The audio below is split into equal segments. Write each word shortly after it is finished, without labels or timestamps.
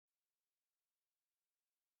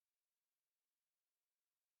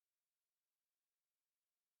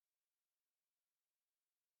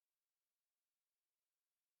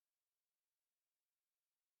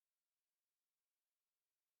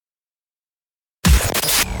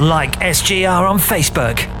Like SGR on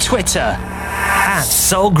Facebook, Twitter, at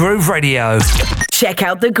Soul Groove Radio. Check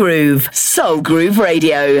out The Groove, Soul Groove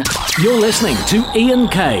Radio. You're listening to Ian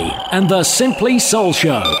K and the Simply Soul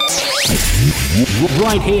Show.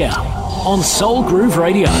 Right here on Soul Groove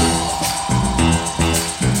Radio.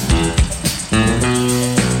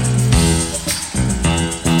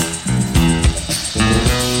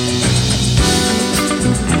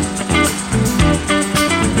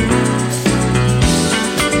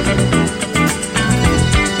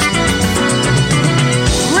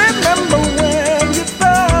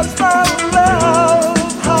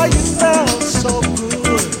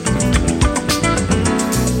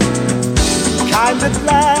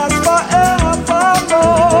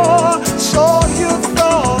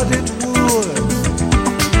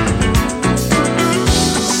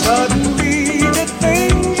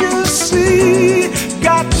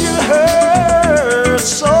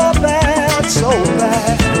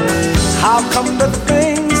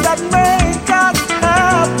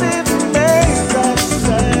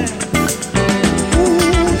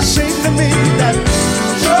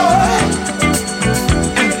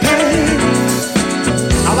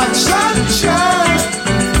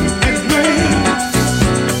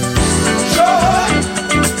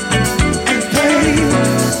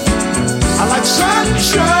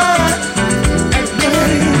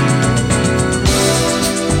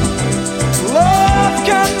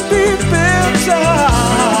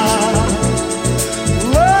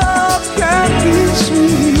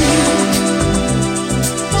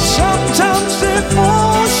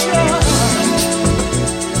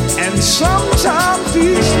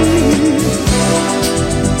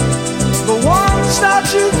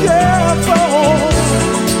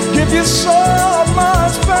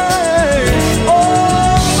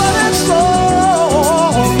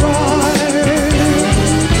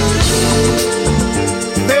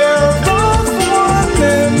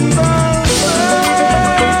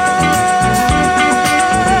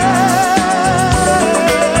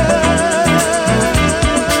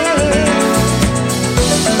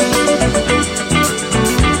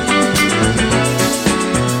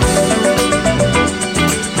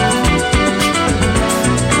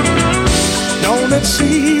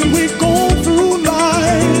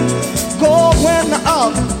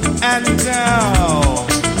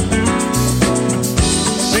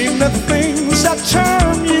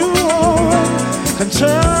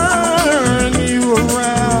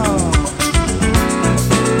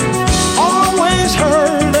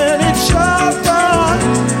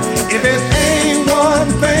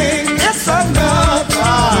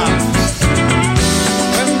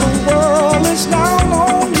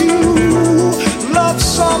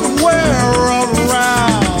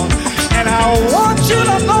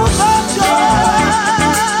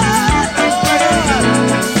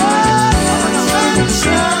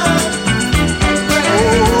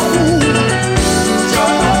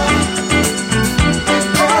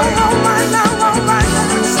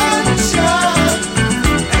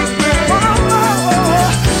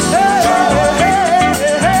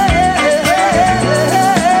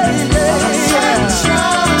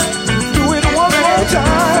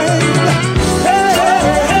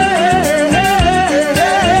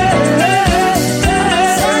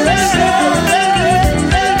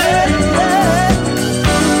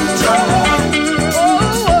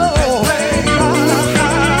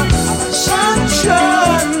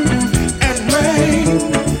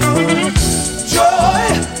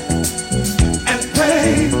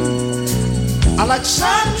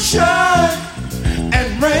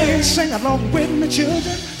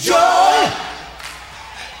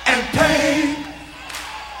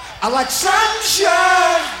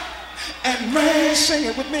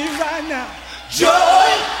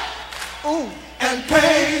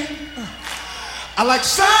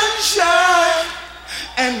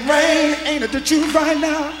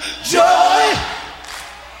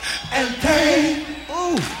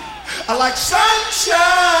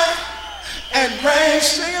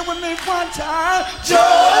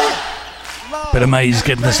 Bit of Maze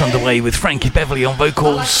getting us underway with Frankie Beverly on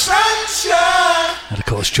vocals. And of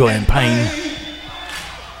course, Joy and Pain.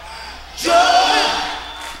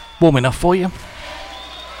 Warm enough for you?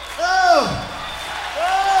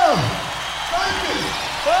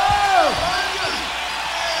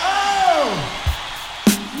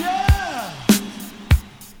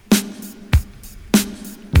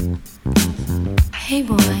 Hey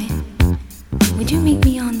boy, would you meet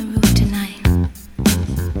me on the roof tonight?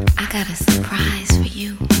 I got a surprise for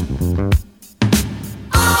you.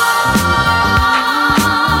 All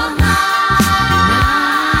night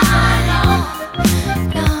long.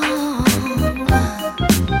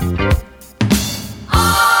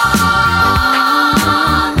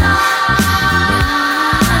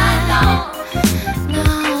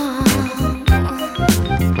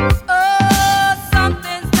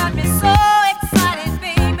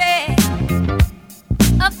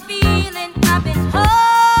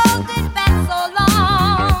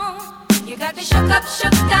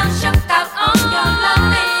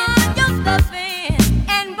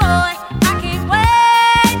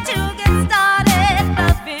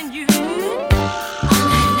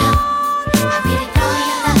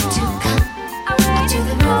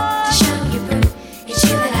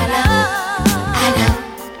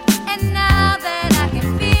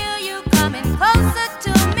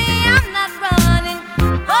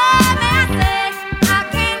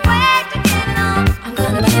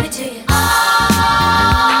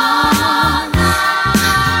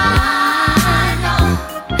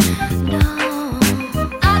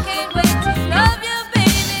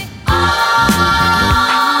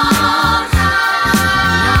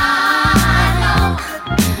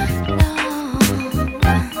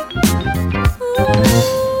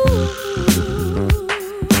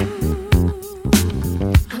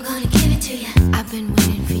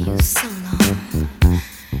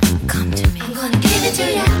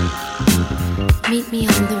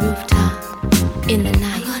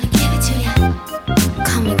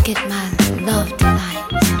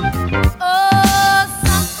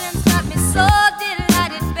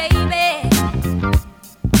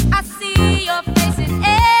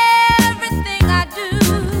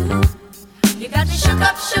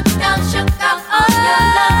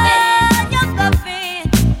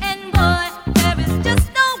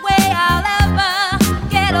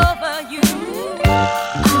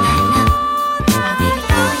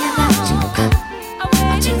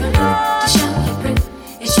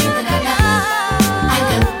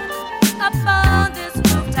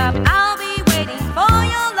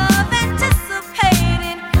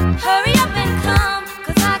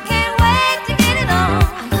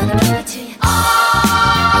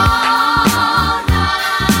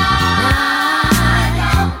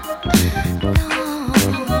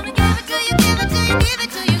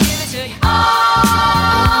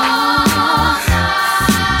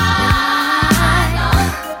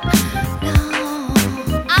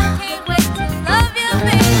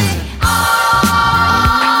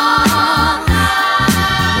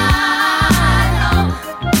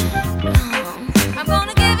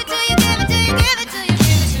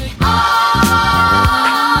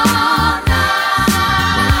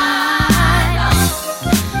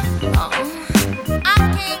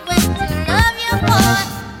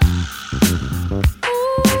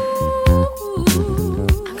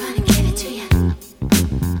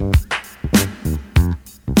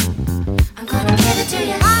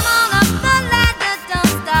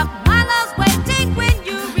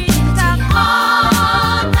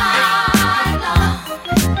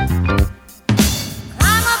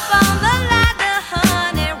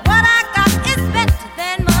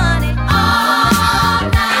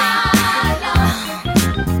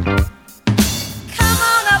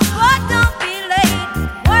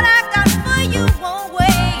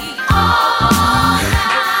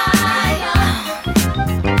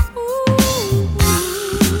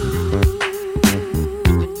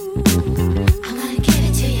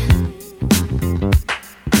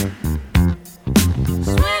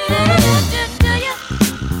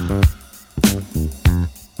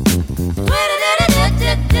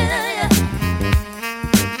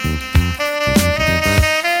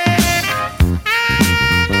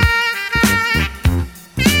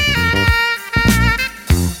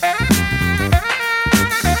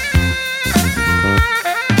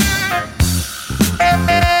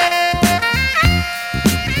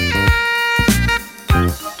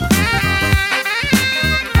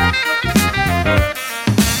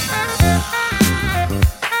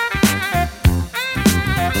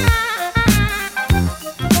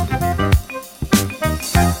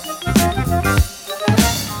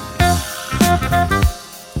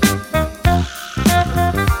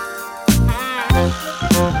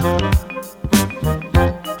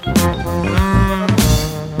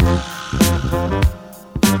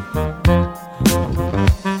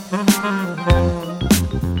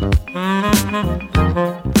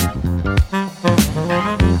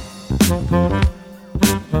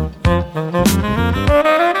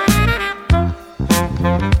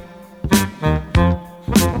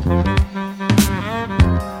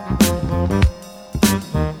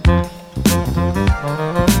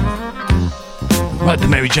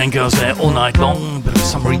 DJ and girls there all night long. Bit of a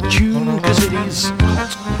summery tune because it is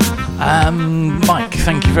hot. Mike,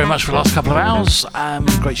 thank you very much for the last couple of hours.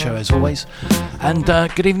 Great show as always. And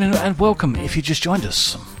good evening and welcome if you just joined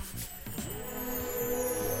us.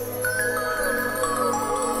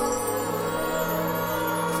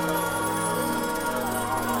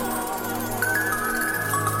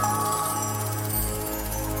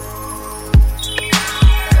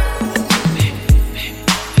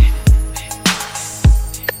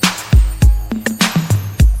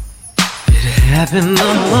 Happened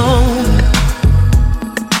alone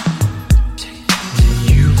till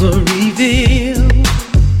you were revealed,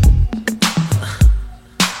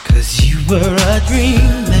 'cause you were a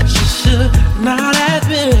dream that you should not have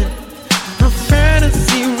been, a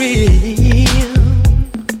fantasy real.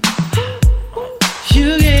 You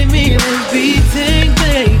gave me this beating,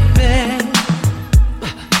 baby,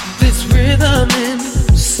 this rhythm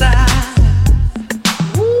inside.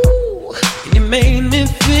 Ooh, and you made me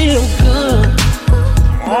feel good.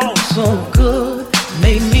 Oh, so good,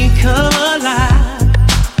 made me come alive.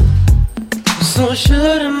 So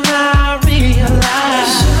shouldn't I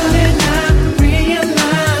realize? Shouldn't I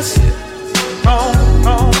realize? Oh,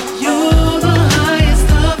 oh, you're the highest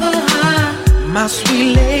of the high, my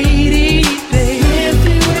sweet lady, baby. If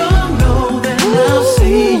you don't know, then I'll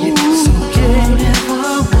see it. So don't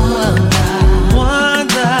ever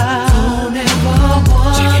wonder, don't ever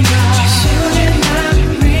wonder. Shouldn't I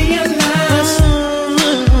realize?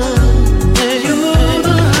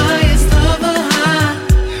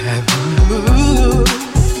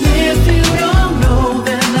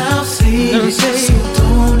 So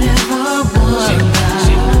don't ever wonder.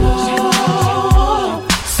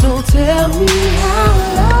 So tell me how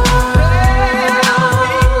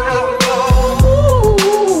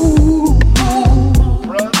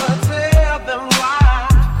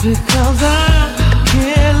because I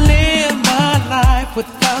can't live my life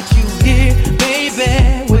without you here, baby.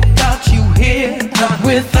 Without you here,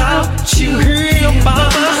 without you here by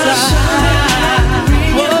my side.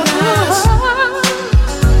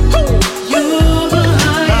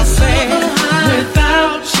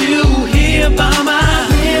 By my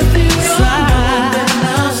side, then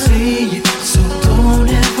I'll see you. So don't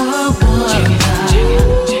ever wonder,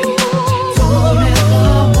 don't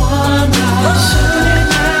ever wonder.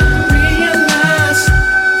 Shouldn't I realize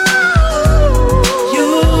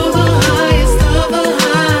you're the highest of the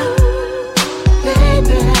high,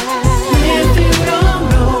 baby? If you don't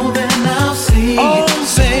know, then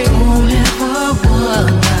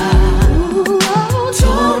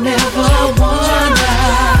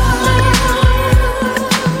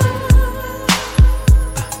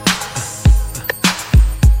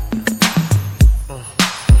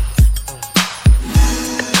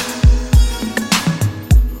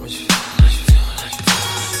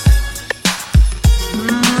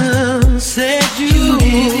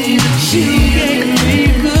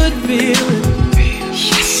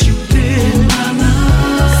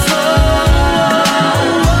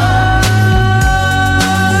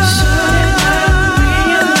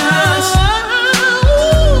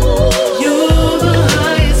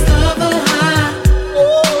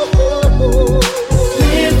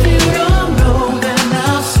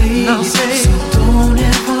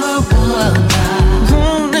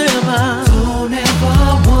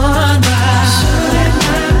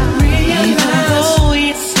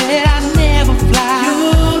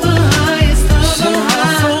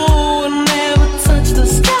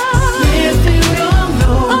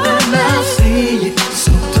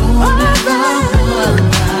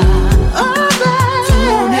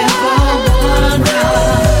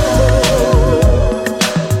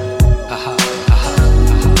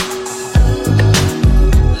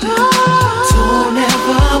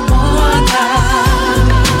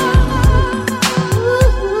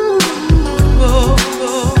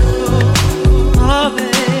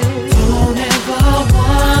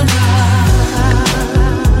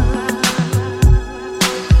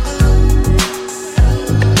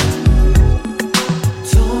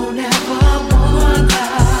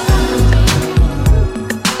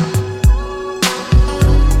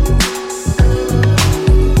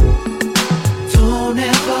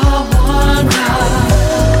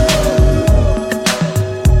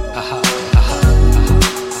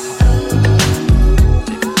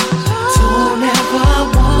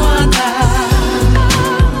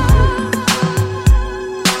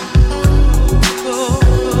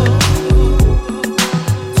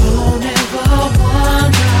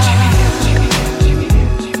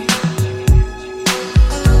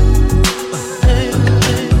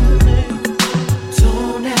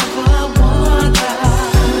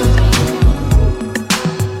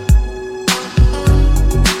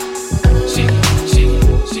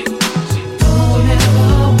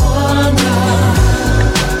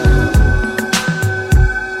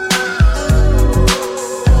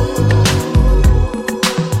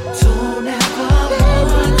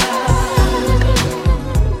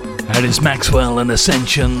Maxwell and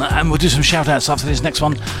Ascension, and we'll do some shout outs after this next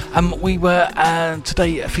one. We were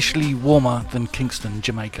today officially warmer than Kingston,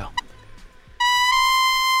 Jamaica.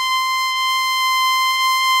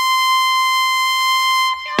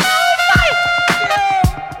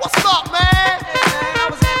 What's up, man?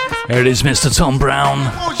 There it is, Mr. Tom Browne.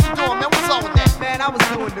 What you doing, man? What's up with that? Man, I was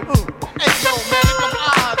doing the ooh. Hey, yo, man, here come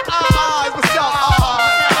Oz. Oz, what's up, Oz?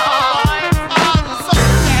 What's up,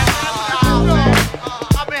 man?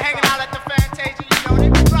 I've been hanging out at the Fantasia, you know, they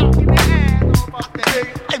be dropping their hands on my thing.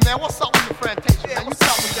 Hey, man, what's up with the Fantasia, man? You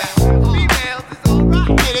talk with that. Females is alright.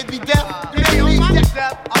 Yeah, they be deaf. They be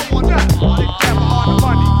deaf. I want that. They deaf on the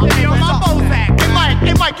money. They be on my Bozak.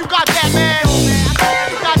 Hey, Mike, you got that, man?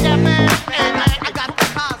 You got that, man? Hey, man, I got the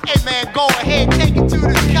Cosmo. Hey, man, go ahead, take it to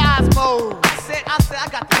the Cosmo. I said, I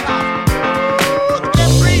got the Cosmo. Look at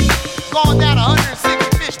that breeze. Going down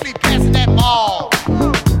 165th Street, passing that mall.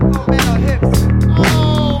 Oh, man, her hips.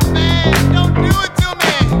 Oh, man, don't do it to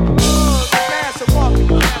me. Oh, the fast and walking.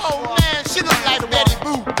 Oh, man, she look like Betty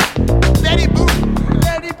Boop. Betty Boop.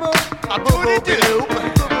 Betty Boop. I booty doo.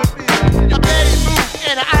 Betty Boop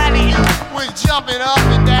and the alley-oop was jumping up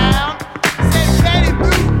and down. Said Betty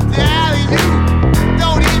Boop, the alley-oop.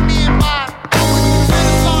 Don't hit me in my. Oh, you said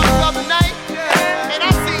the song the other night? Yeah. And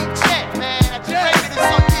I seen Chet, man. I just ready to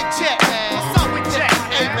suck your Chet, man. What's up with Chet?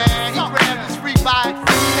 Hey, man, he grabbed his freak by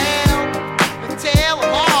the tail of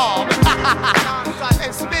all.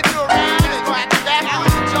 And spin you around and go at the back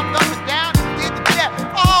and jumped up and down and did the step.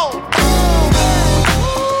 Oh!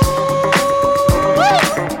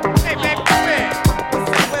 Hey, man, come here.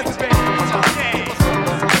 What's up, man? What's up, man?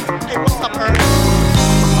 Hey, what's up, Earth?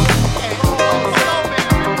 Hey, what's up, man?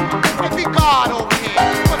 Hey, be God over here.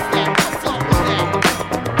 What's that? What's up with that?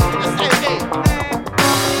 Let's say, hey.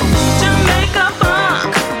 Jamaica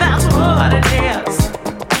funk, that's what it is.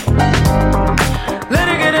 Let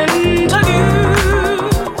it get into you.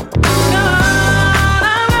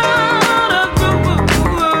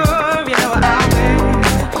 Groove, you know I've been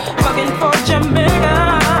fucking for Jamaica.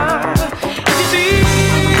 If you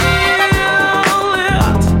feel it,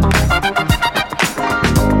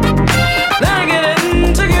 let it get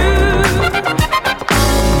into you.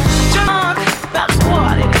 Junk, that's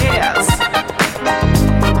what it is.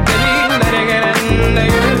 Baby, let it get into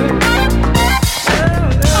you.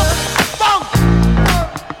 Funk!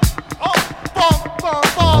 Oh, funk, funk,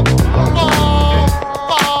 funk, funk,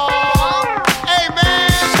 funk. Hey,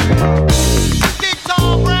 man. Big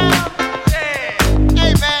Tom Browne. Yeah.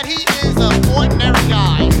 Hey, man, he is an ordinary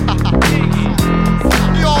guy.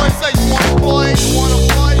 You always say you want to play, you want to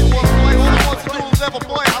play, you want to play. All he wants to do is never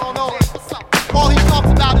play. I don't know. All he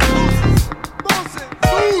talks about is losing.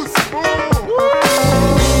 Lose.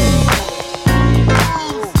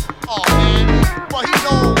 Oh, man. Well, he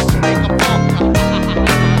knows to make a funk.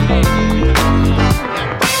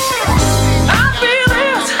 I feel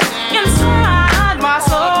it inside my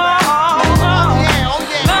soul. Oh,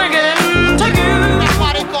 yeah. Let it get into you. That's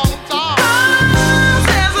why they call him Tom.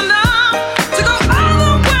 There's enough to go all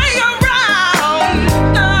the way around.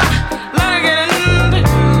 Let it get into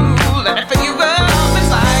you. Let it fill you up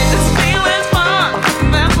inside. This feeling's fun.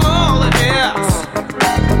 That's all it is.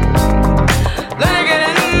 Let it get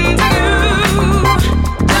into you.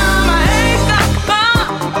 Jamaica fun.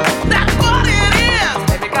 That's what it is.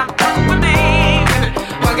 Baby, come fuck with me.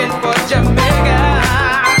 Working for Jamaica.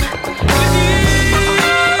 With you,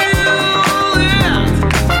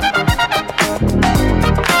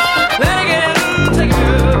 let it get into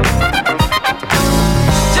you.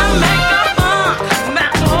 Jamaica funk,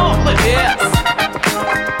 that's all it is.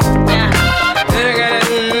 Yeah, let it get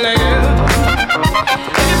into you.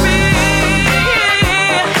 If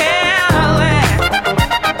you feel it,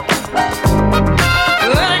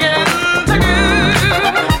 let it get into you.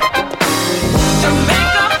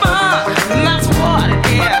 Jamaica funk, that's what it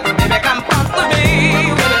is. Baby, come fuck with me.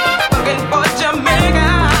 Working for Jamaica.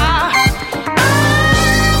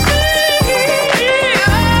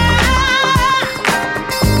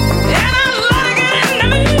 And I let it get into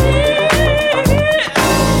me.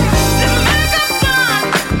 Jamaica funk,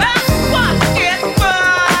 that's what it was.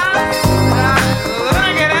 Let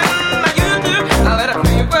it get into you. I let it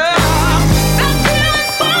feel you up. That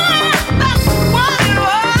feeling's fun, that's what it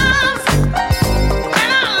was. And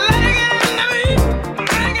I let it get into me.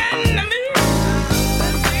 Let it get into me.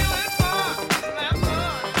 That feeling's fun, that's what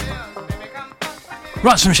it is. Baby, come fuck with me.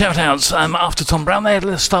 Right, some shout outs after Tom Browne there.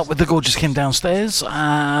 Let's start with the gorgeous Kim downstairs.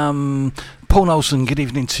 Paul Nelson, good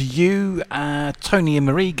evening to you. Tony and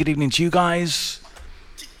Marie, good evening to you guys.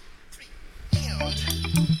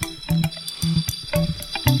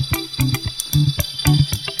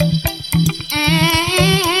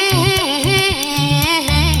 Mm-hmm.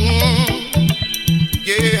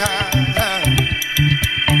 yeah.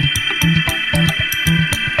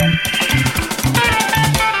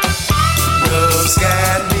 Love's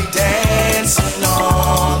got me dancing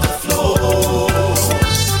on the floor.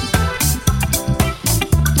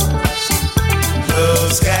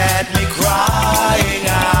 Love's got me crying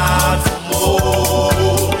out for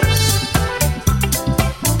more.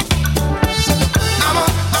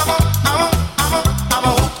 I'm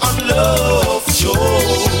a hook on love for sure.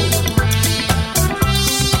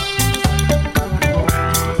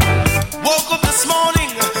 Woke up this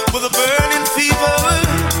morning with a burning fever.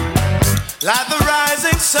 Like the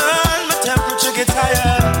rising sun, my temperature gets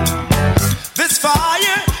higher. This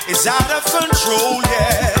fire is out of control,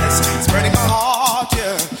 yes. It's burning my heart,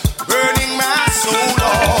 yeah. Burning my soul,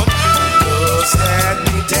 Lord. Love's got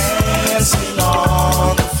me dancing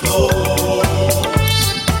on the floor.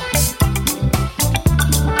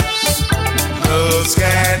 Love's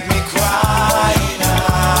got me crying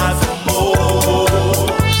out for more.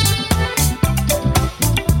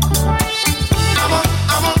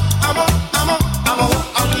 I'm a hook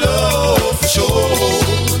on love for sure.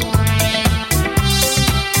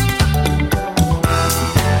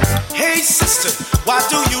 Hey sister, why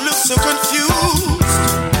do you look so confused?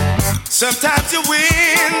 Sometimes you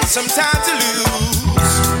win, sometimes you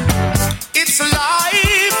lose. It's a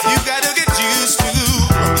life you gotta get used to.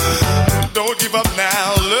 Don't give up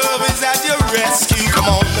now, love is at your rescue. Come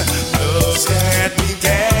on, love's got me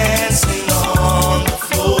dancing on the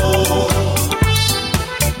floor.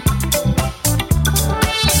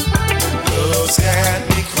 Love's got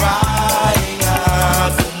me crying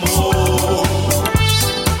out for more.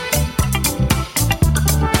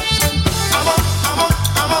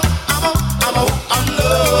 I'm a hook on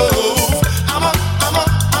love. I'm a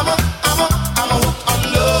hook on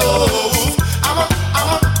love.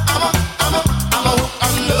 I'm a hook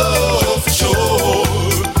on love for sure.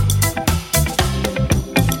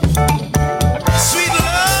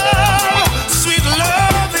 Sweet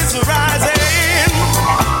love is rising.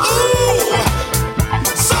 Ooh,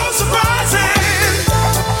 so surprising.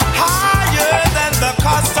 Higher than the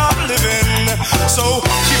cost of living. So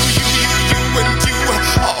you and you,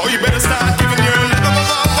 oh, you better start giving your love.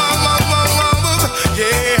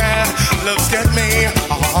 Yeah, love's got me,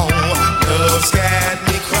 oh, love's got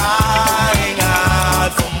me crying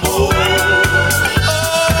out for more. Oh,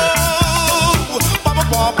 I'm a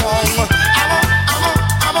hook on love.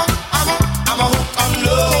 I'm a hook on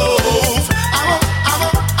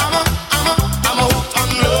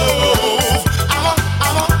love.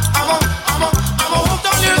 I'm a hook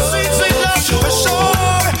on your sweet, sweet love for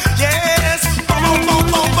sure. Yes.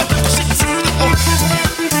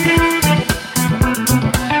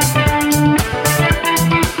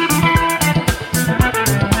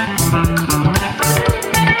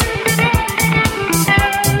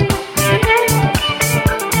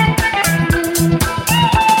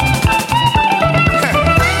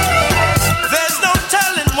 There's no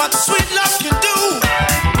telling what sweet love can do.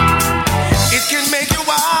 It can make your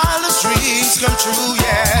wildest dreams come true,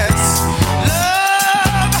 yes.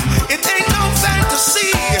 Love, it ain't no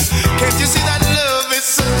fantasy. Can't you see that love is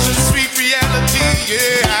such a sweet reality?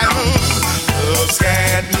 Yeah. Love's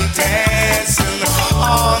got me dancing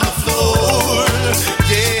on the floor.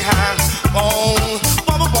 Yeah. Boom,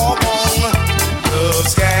 boom, boom, boom.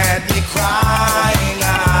 Love's got me crying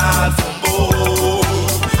out for more.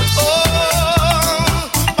 Oh,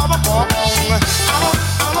 boom, boom, boom. I'm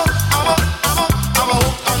a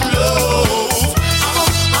hook on love. I'm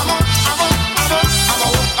a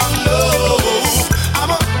hook on love.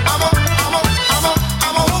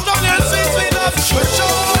 I'm a hook on your sweet, sweet love for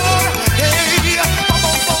sure. Yeah. Boom,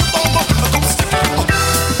 boom, boom, boom, boom.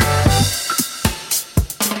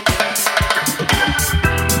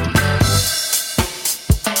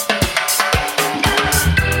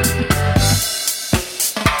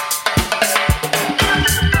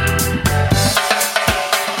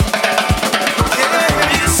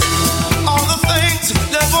 Yes, all the things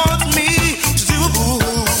love wants me to do,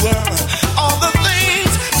 all the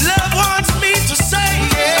things love wants me to say,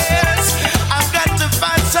 yes, I've got to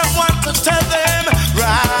find someone to tell them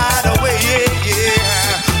right away,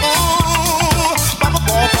 yeah. Ooh, bum,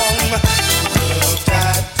 bum, bum. Love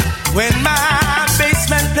that when my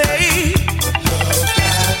basement play, love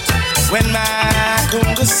that when my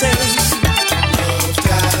conga sing, love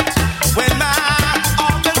that when my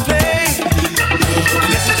organ play.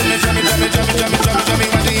 Listen to me, Jammy, Jammy, Jammy, Jammy, Jammy, Jammy,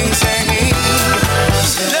 what do you say?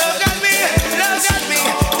 Love got me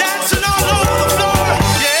dancing all over the floor.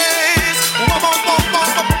 Yes, bum, bum, bum, bum,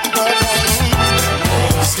 bum, bum, bum.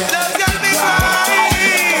 Love got me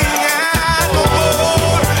crying out for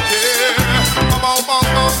more. Yeah, bum, bum, bum.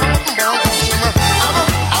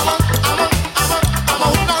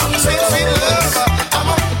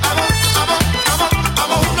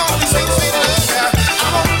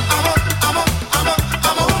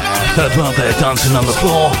 Well, they're dancing on the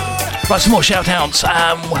floor. Right, some more shout outs.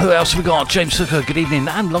 Who else have we got? James Hooker, good evening,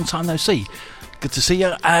 and long time no see. Good to see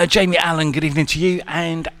you. Jamie Allen, good evening to you.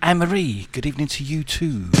 And Anne-Marie, good evening to you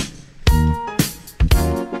too.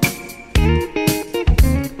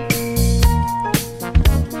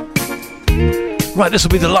 Right, this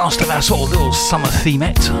will be the last of our sort of little summer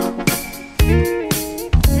themette.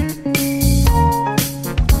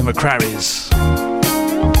 The McCrarys.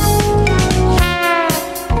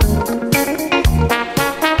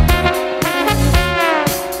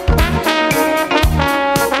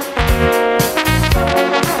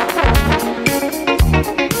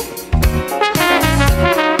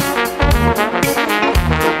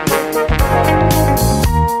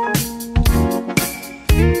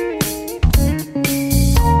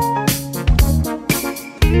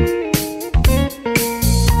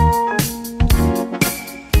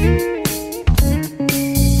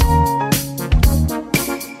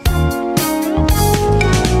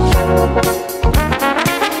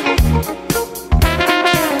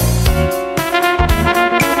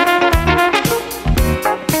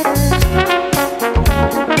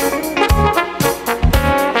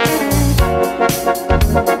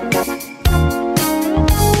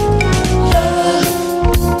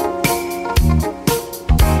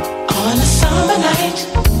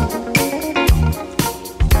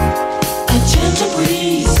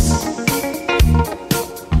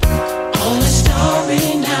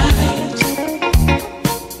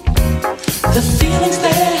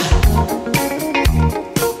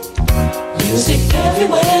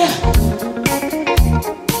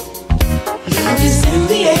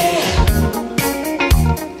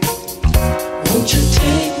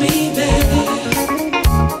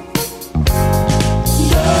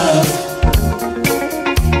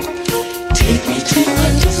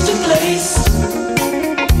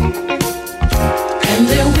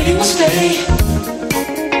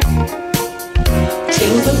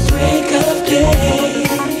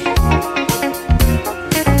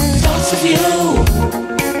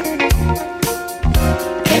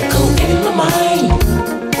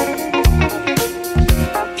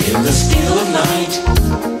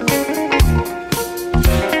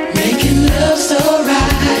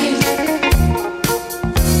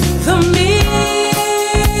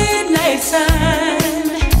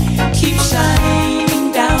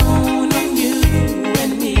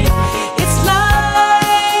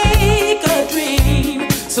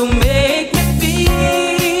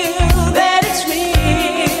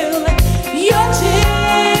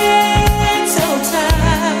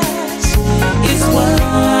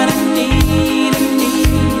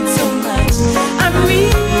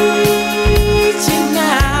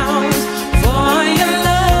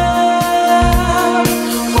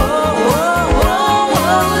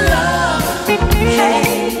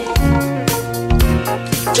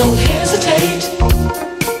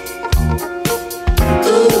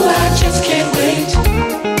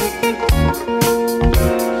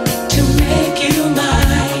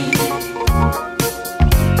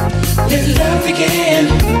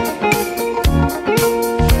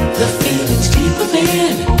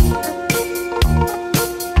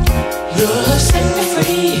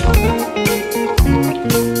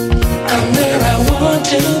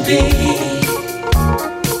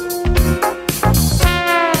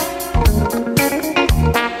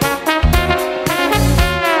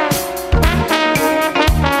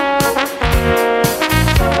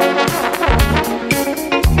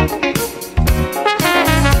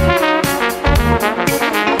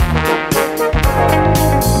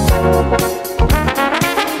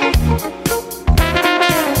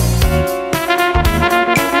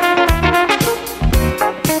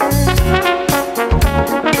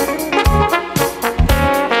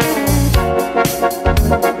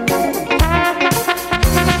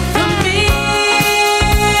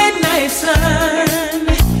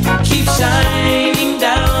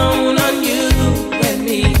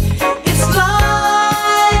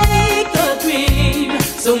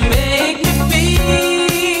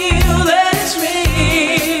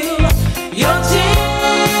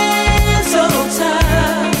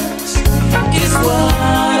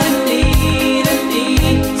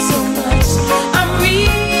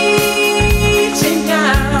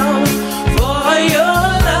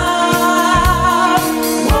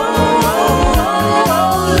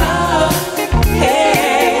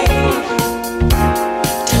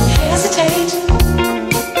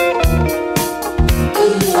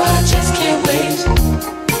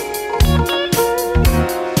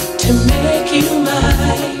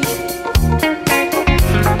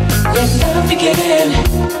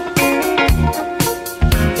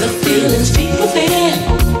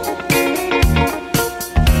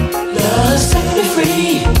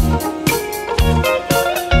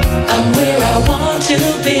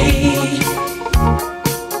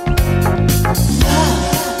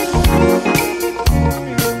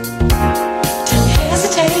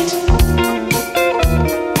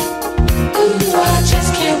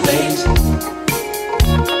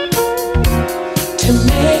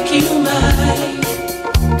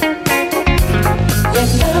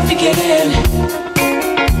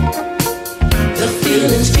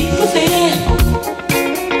 within.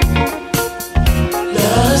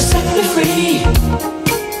 Love set me free.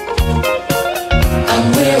 I'm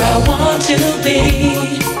where I want to be.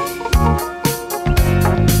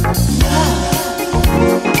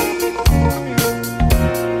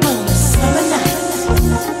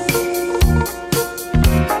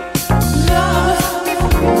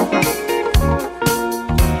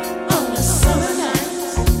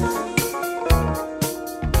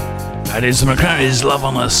 That is the McCrarys, Love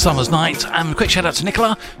on a Summer's Night. And a quick shout out to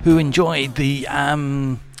Nicola, who enjoyed the,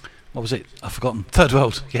 what was it? I've forgotten. Third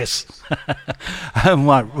World, yes.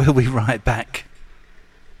 Right, we'll be right back.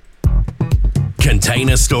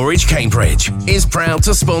 Container Storage Cambridge is proud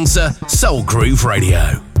to sponsor Soul Groove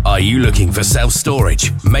Radio. Are you looking for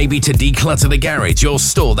self-storage? Maybe to declutter the garage or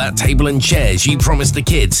store that table and chairs you promised the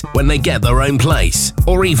kids when they get their own place?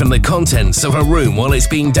 Or even the contents of a room while it's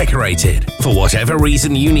being decorated? For whatever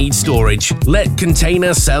reason you need storage, let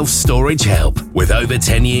Container Self-Storage help. With over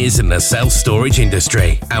 10 years in the self-storage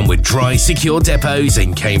industry and with dry, secure depots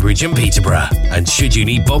in Cambridge and Peterborough. And should you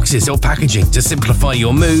need boxes or packaging to simplify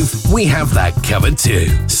your move, we have that covered too.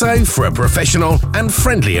 So for a professional and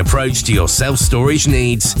friendly approach to your self-storage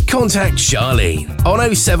needs, contact Charlene on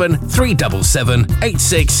 07 377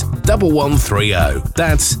 86 1130.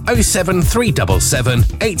 That's 07 377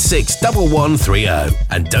 86 1130.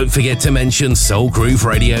 And don't forget to mention Soul Groove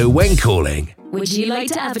Radio when calling. Would you like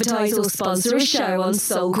to advertise or sponsor a show on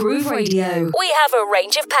Soul Groove Radio? We have a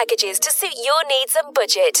range of packages to suit your needs and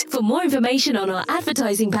budget. For more information on our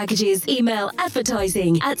advertising packages, email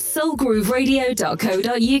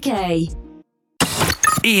advertising@soulgrooveradio.co.uk.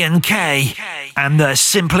 Ian K and the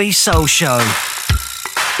Simply Soul Show.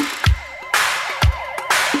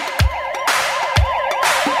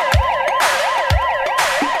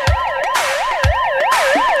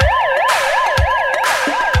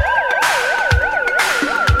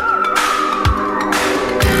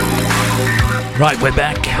 Right, we're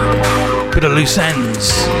back. Bit of loose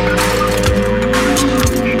ends.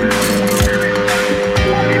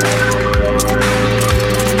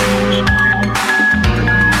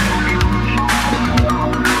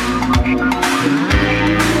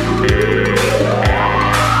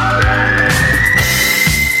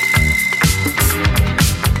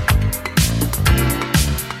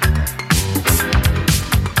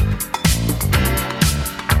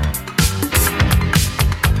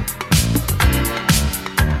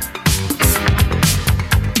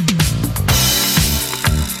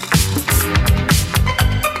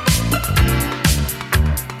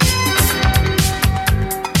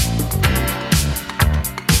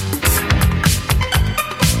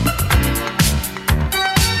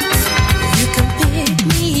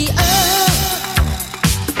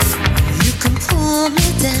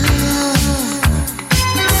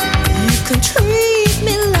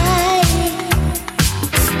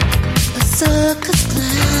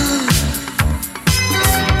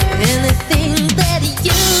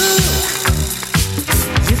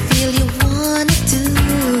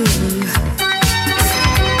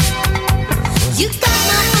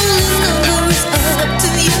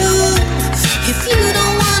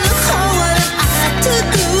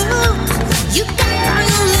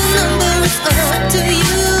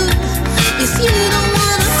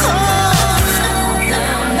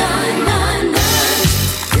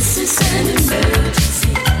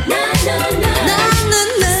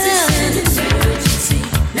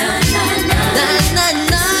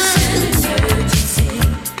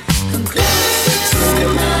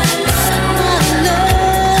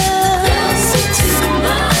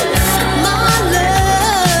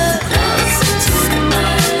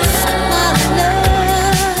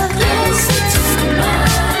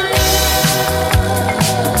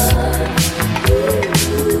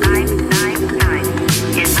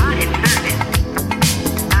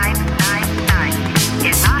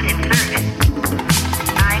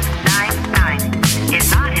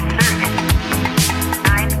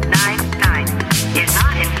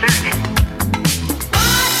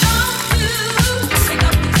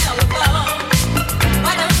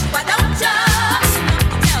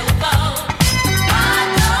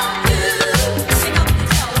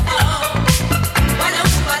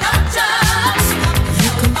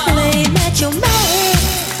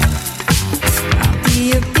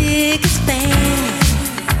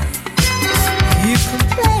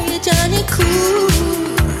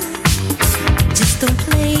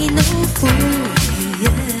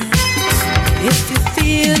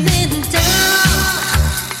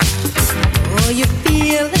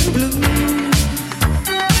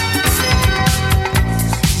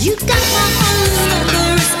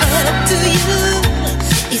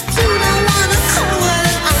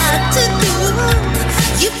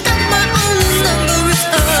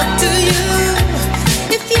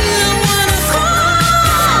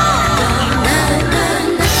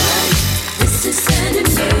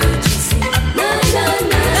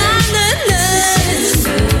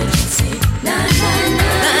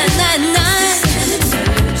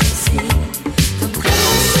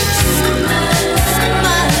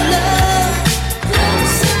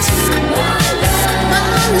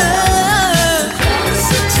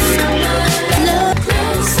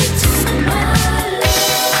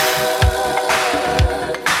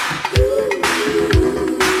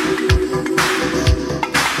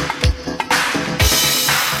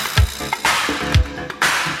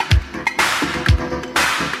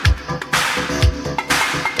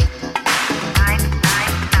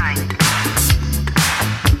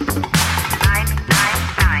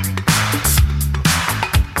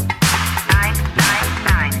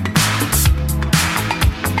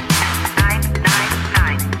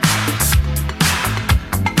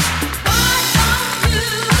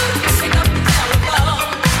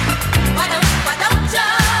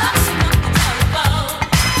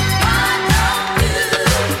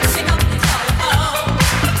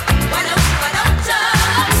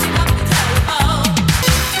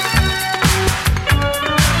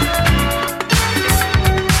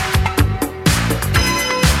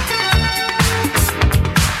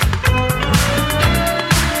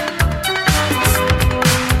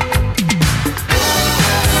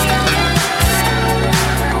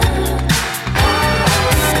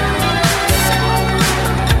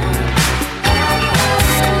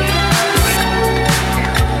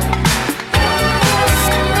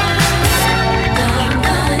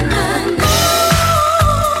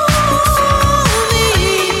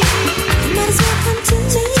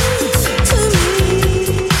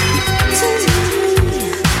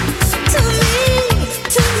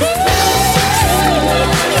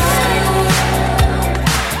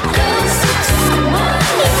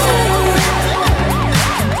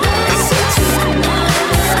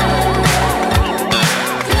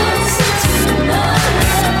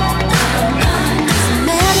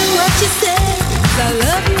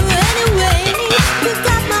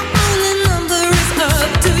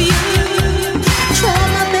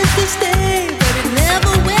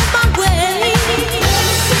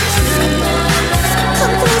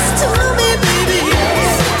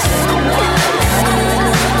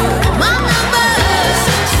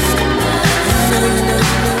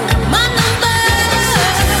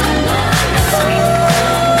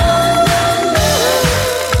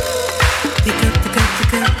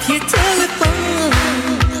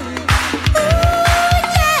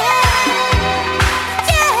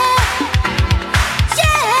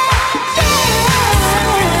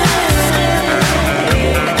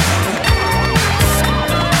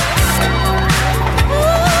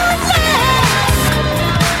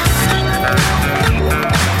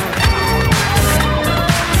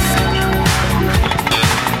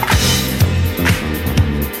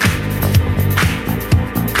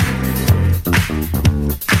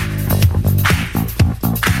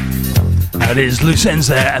 That is loose ends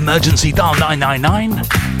there. Emergency dial 999,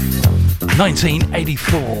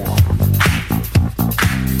 1984.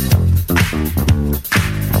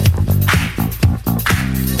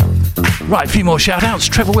 Right, a few more shout outs.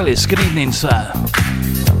 Trevor Willis, good evening, sir.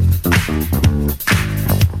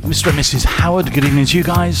 Mr. and Mrs. Howard, good evening to you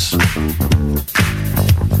guys.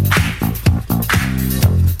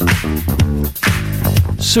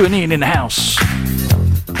 Sue and Ian in the house.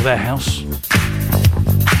 Their house.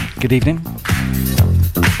 Good evening.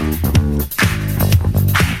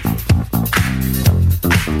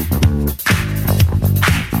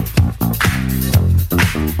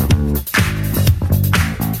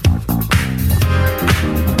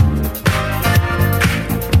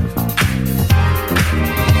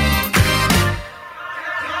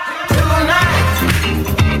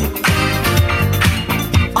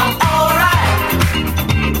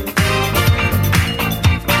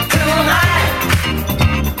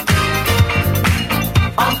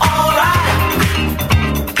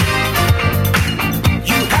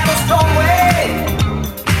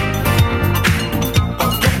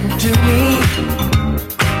 Tonight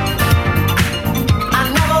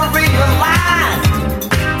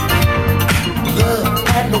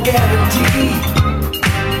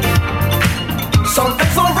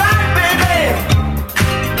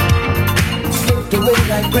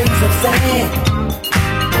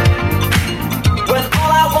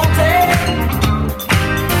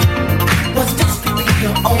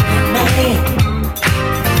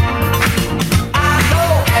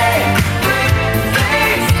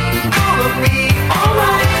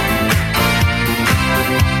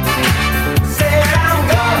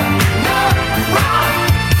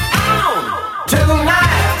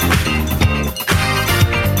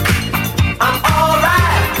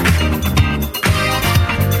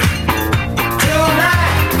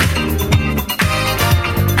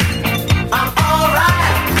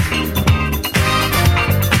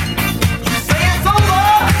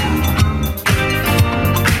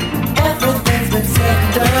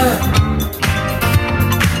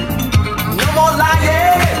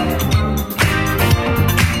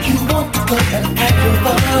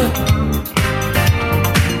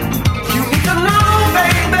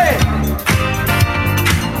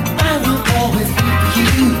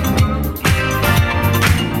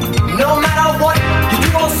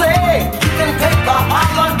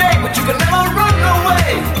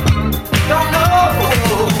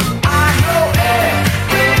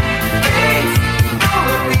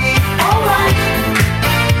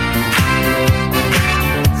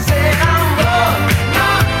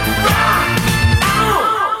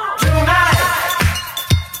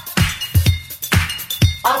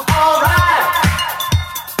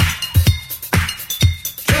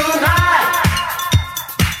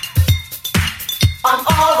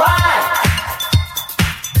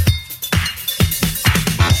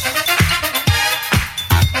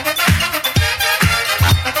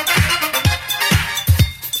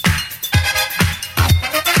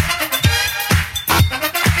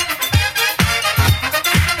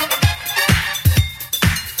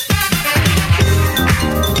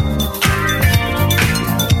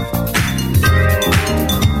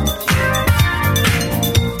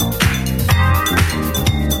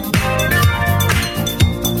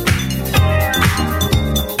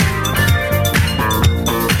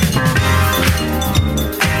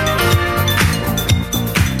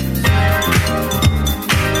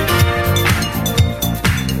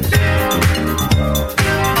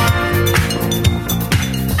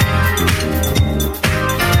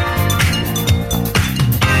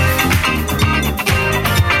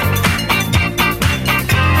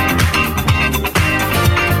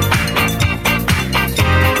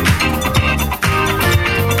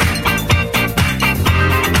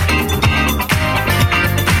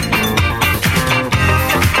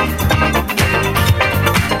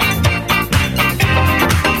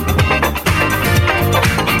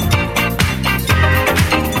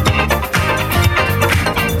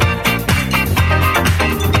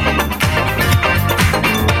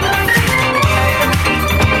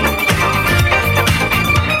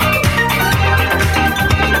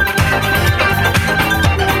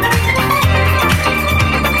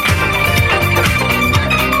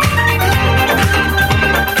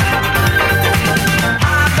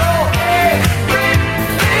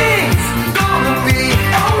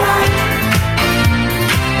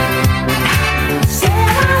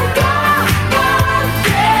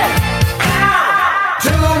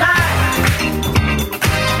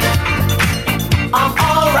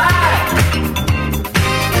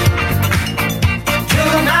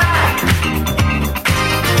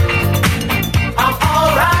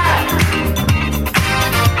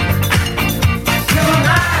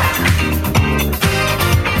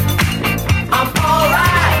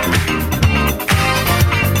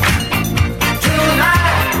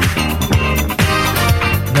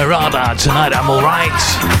Narada, tonight I'm alright.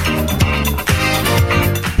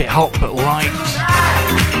 Bit hot, but alright.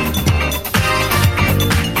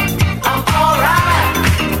 I'm alright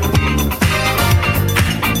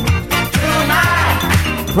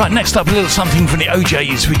tonight. Right, next up, a little something from the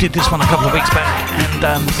OJs. We did this one a couple of weeks back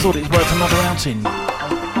and thought it was worth another outing.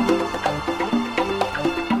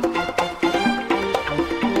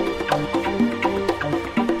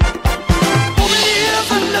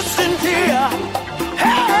 Listen here,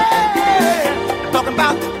 hey, talking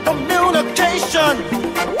about communication.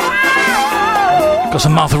 Got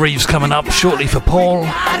some Martha Reeves coming up shortly for Paul. We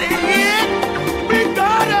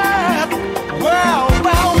got it. Well.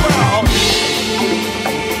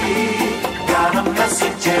 Got a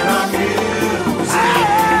message in our music.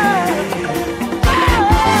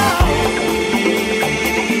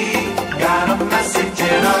 Got a message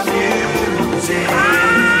in our music.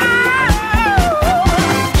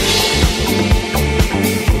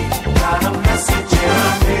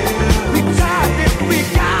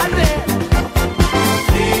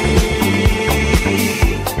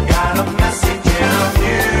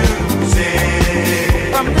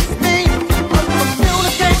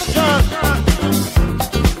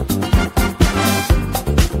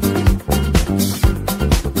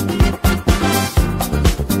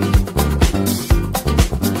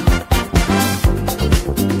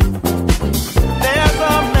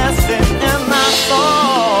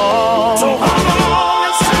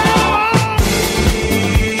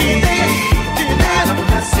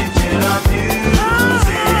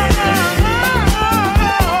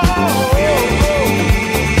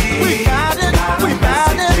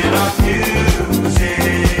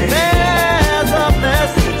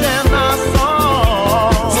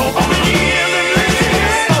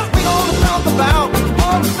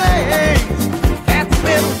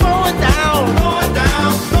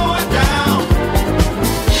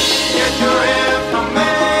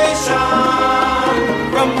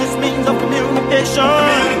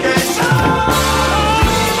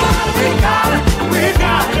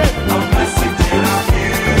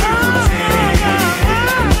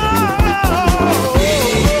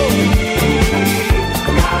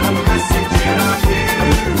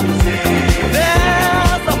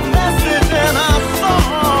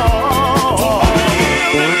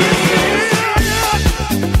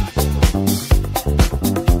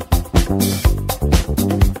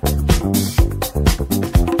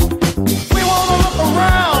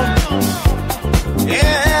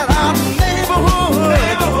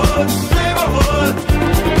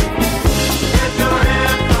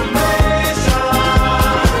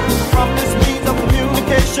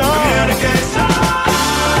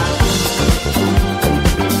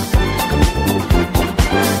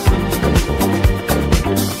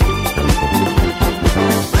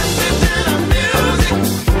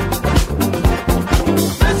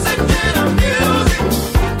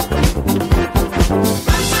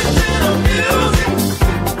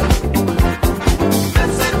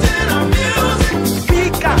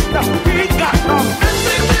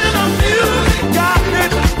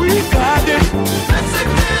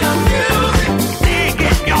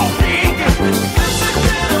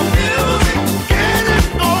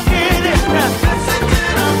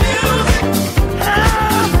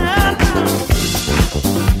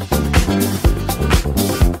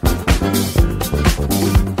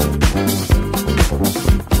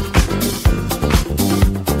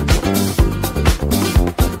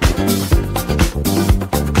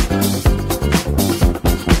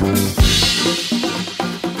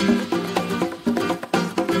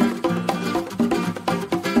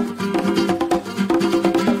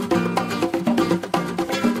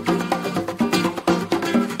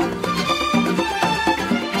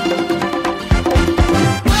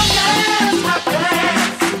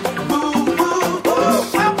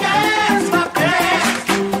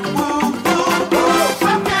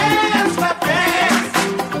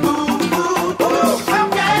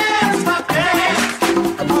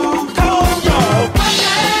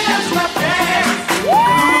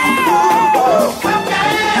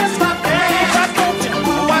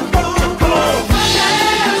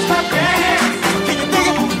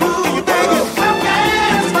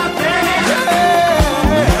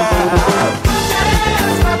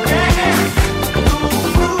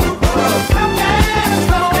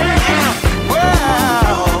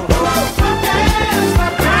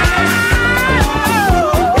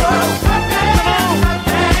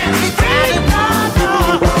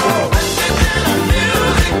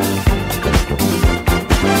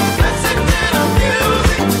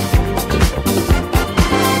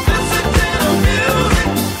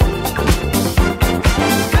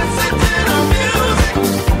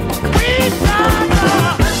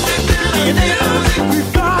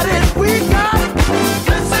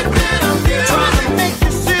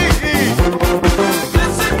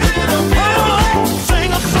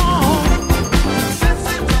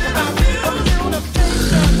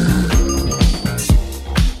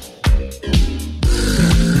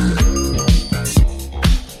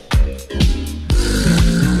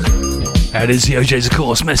 There it is, the OJ's of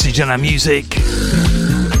course, message and our music.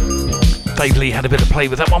 Dave Lee had a bit of play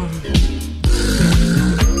with that one.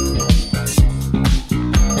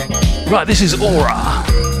 Right, this is Aurra,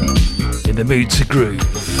 in the mood to groove.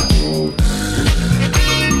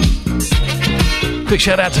 Quick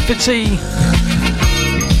shout out to Fitzy.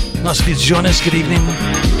 Nice of you to join us, good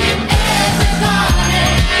evening.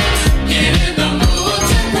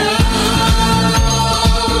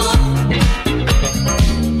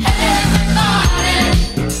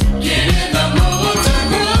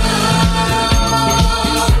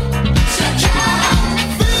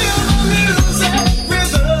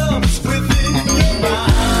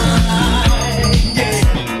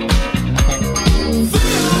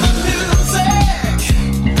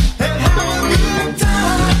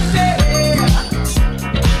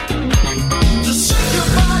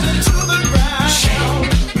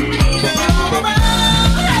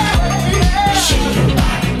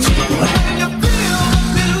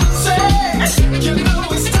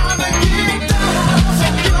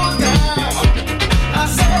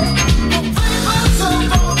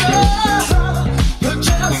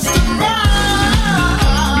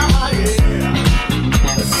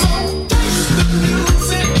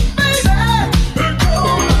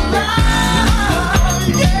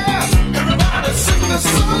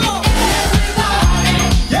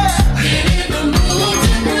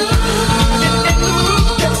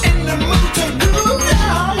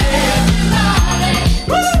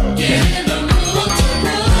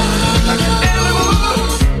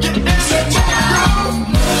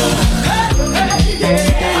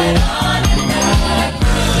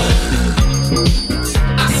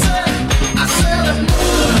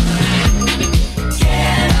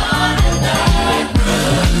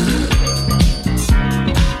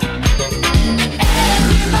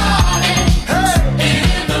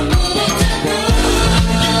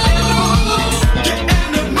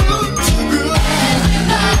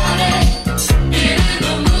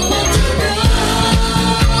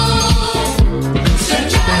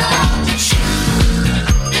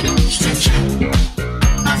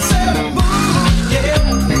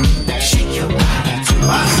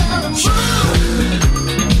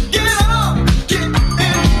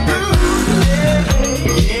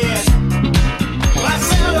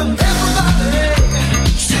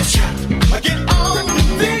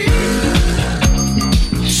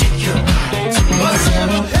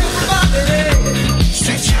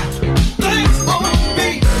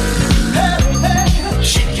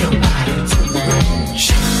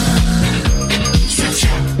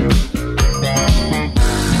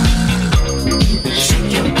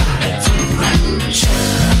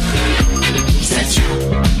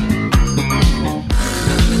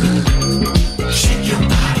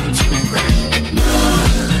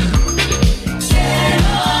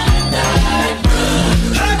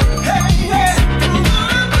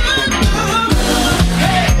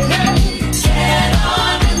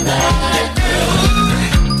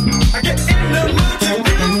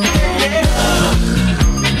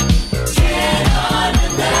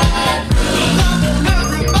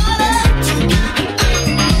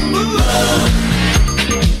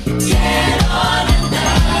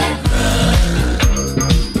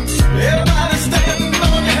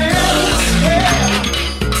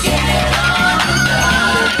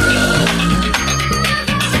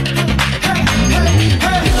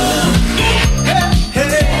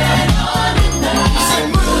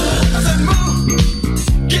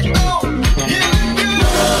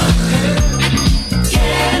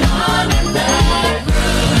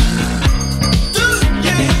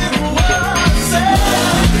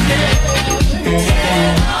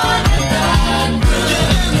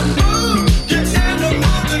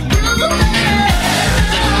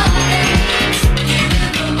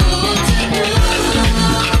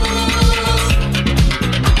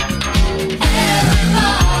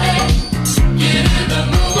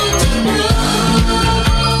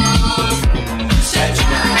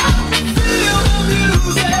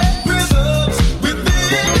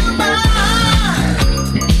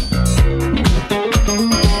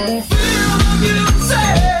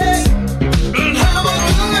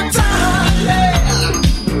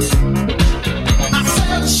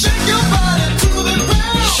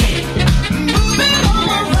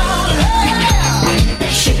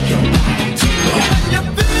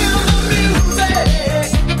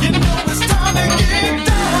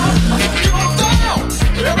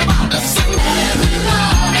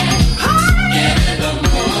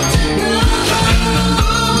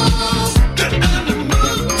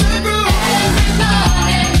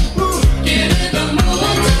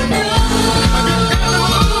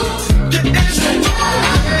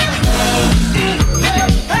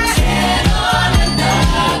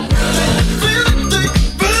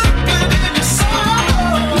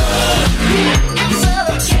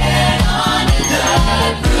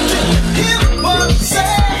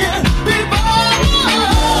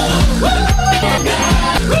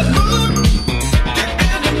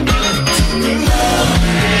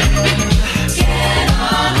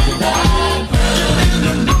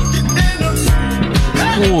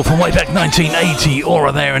 Ooh, from way back 1980,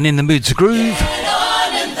 Aurra there and In the Mood to Groove.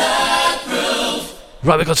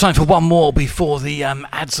 Right, we've got time for one more before the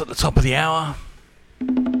ads at the top of the hour.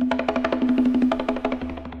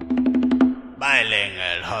 Bailen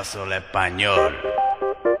el hustle español.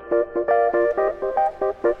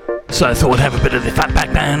 So I thought we'd have a bit of the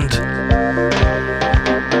Fatback band.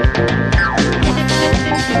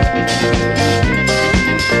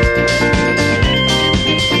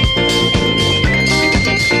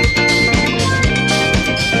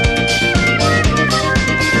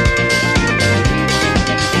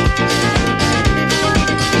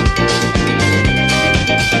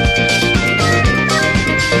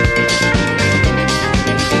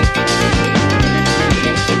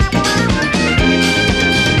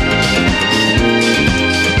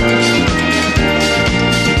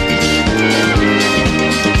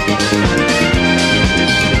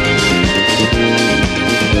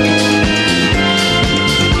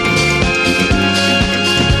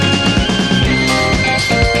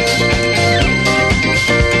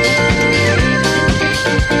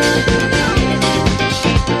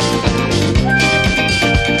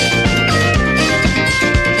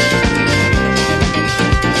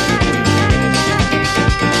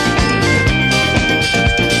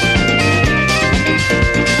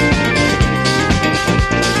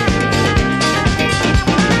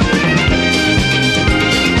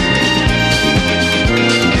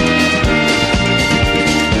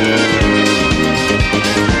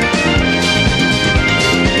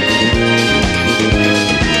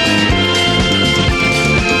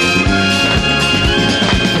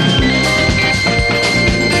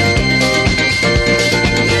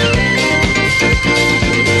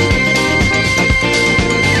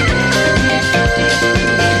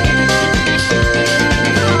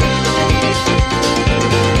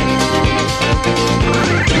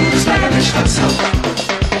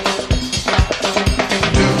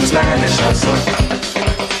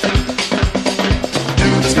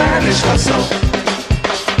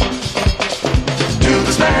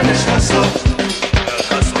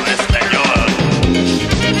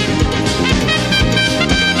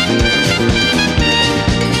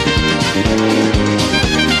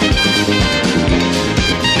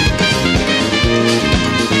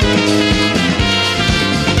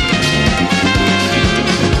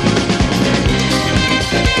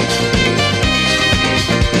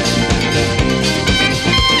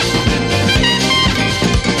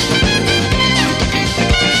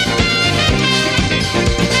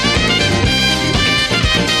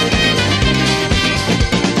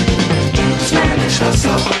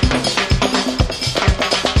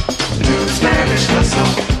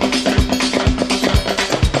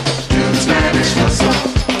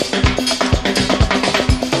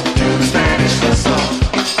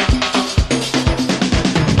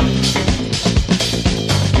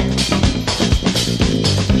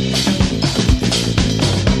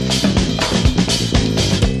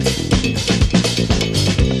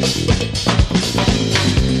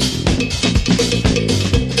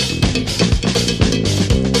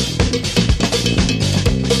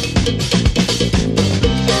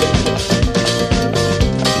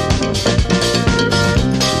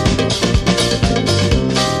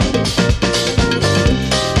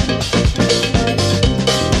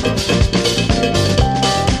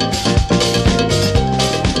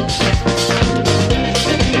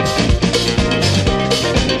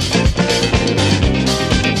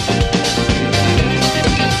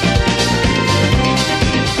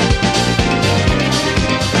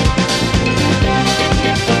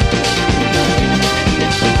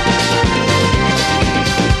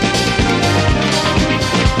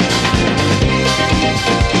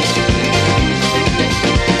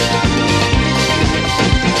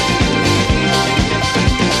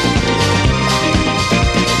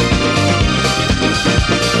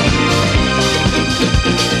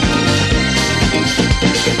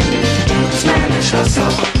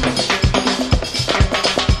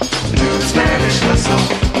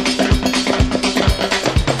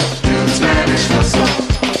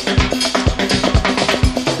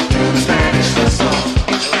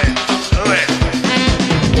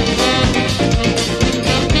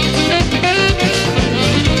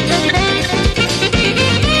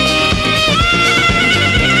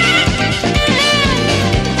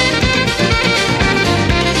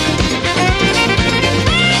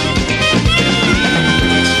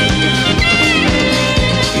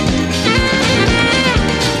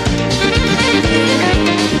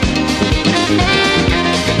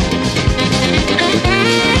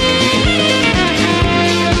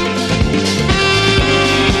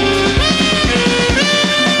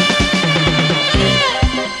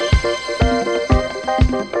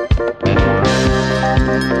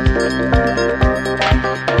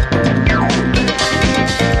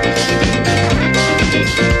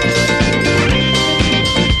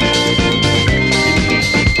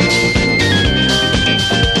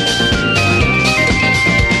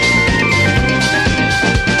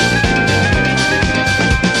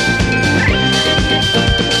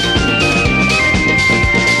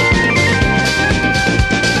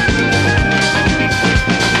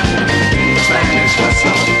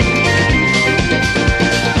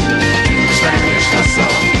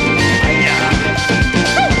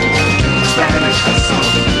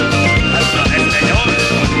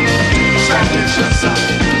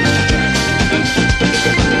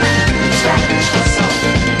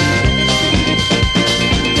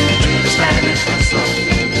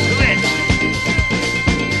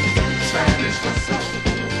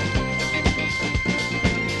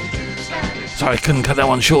 Sorry, couldn't cut that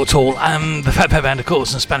one short at all. The Fatback Band, of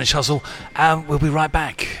course, and Spanish Hustle. We'll be right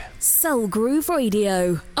back. Soul Groove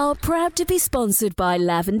Radio are proud to be sponsored by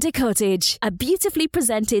Lavender Cottage, a beautifully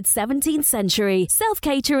presented 17th century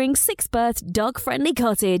self-catering 6-berth dog-friendly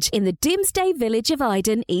cottage in the Doomsday village of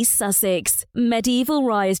Iden, East Sussex. Medieval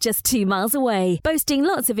rise just 2 miles away, boasting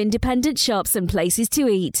lots of independent shops and places to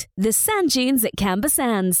eat. The sand dunes at Camber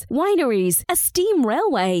Sands, wineries, a steam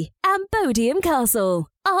railway, and Bodiam Castle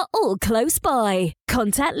are all close by.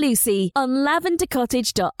 Contact Lucy on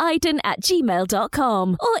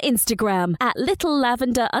lavendercottage.iden@gmail.com or Instagram at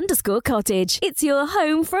littlelavender_cottage. It's your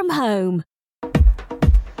home from home.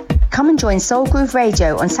 Come and join Soul Groove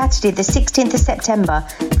Radio on Saturday the 16th of September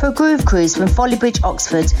for a groove cruise from Folleybridge,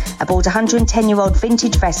 Oxford, aboard a 110-year-old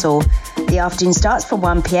vintage vessel. The afternoon starts from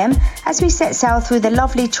 1 p.m. as we set sail through the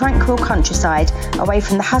lovely tranquil countryside away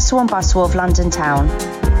from the hustle and bustle of London town.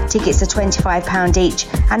 Tickets are £25 each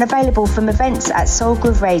and available from events at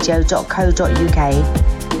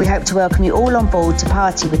soulgrooveradio.co.uk. We hope to welcome you all on board to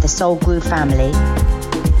party with the Soul Groove family.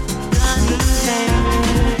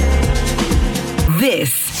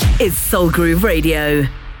 This is Soul Groove Radio.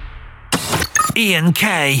 Ian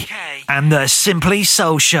K and the Simply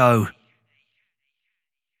Soul Show.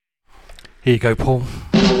 Here you go, Paul.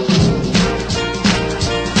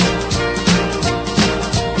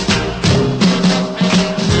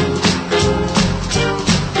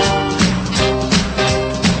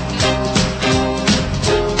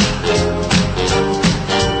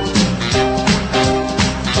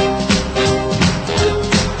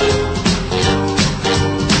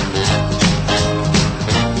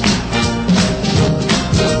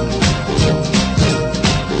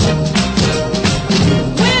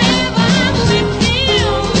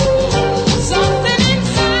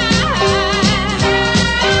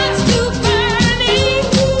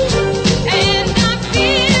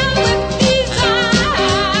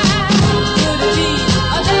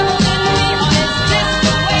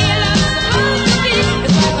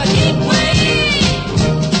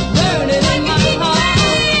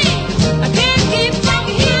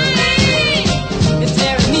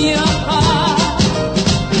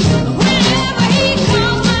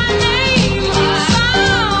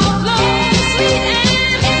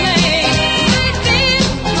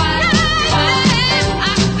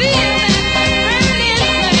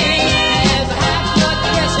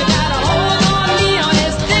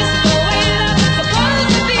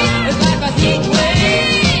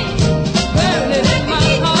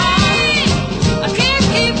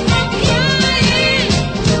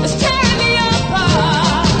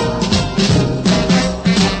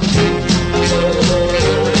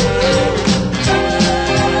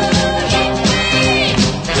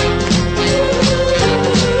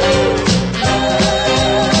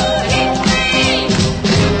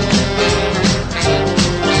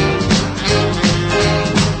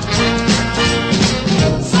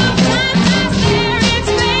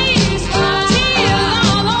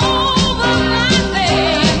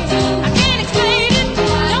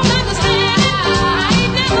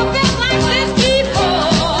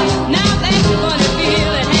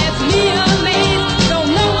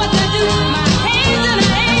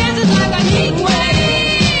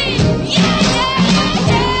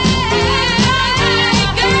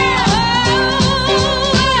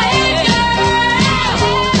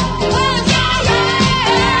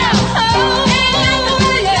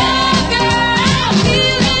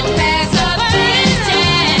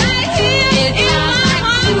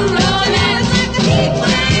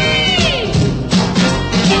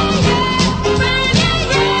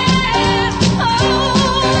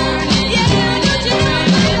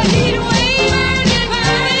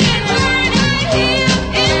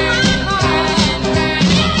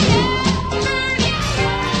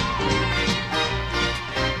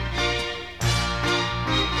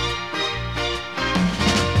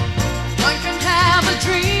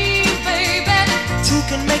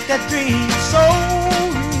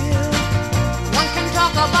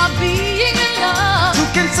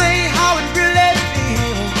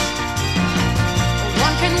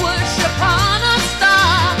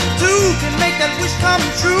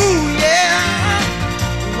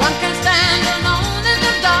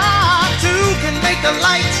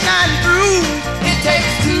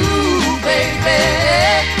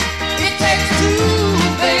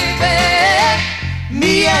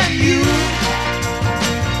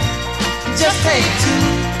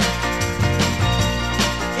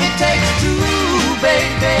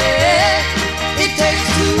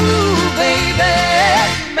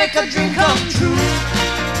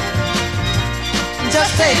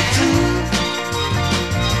 Just take two.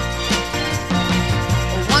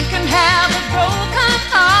 One can have a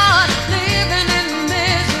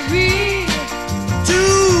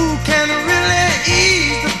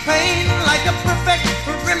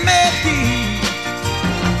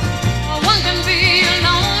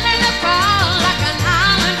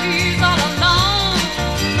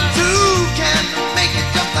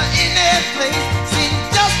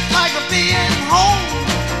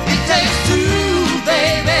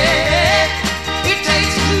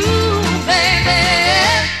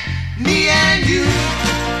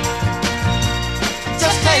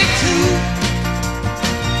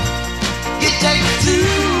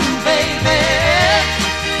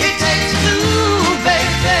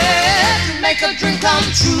a dream come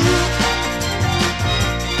true.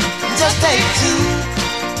 Just take two.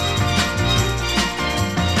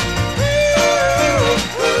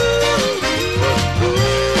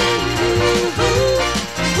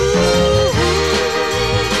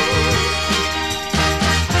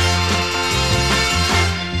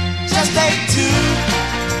 Just take two.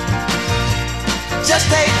 Just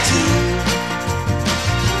take two.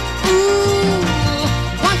 Ooh,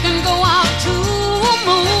 one can go out to a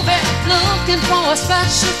movie looking for a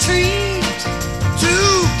special treat.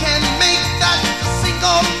 Two can make that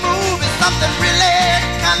single movie something really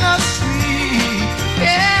kind of sweet.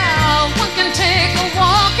 Yeah, one can take a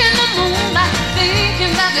walk in the moonlight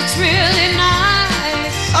thinking that it's really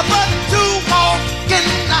nice. But two walking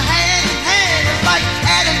hand in hand is like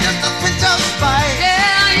adding just a pinch of spice.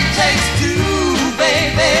 Yeah, it takes two,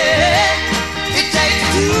 baby. It takes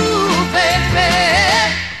two, baby.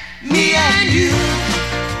 Me and you.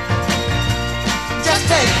 Just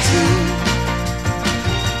take two.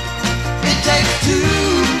 It takes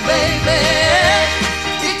two, baby.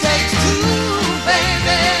 It takes two,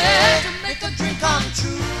 baby, to make a dream come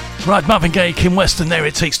true. Right, Marvin Gaye, Kim Weston, there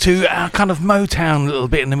it takes two. Our kind of Motown a little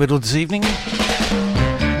bit in the middle this evening.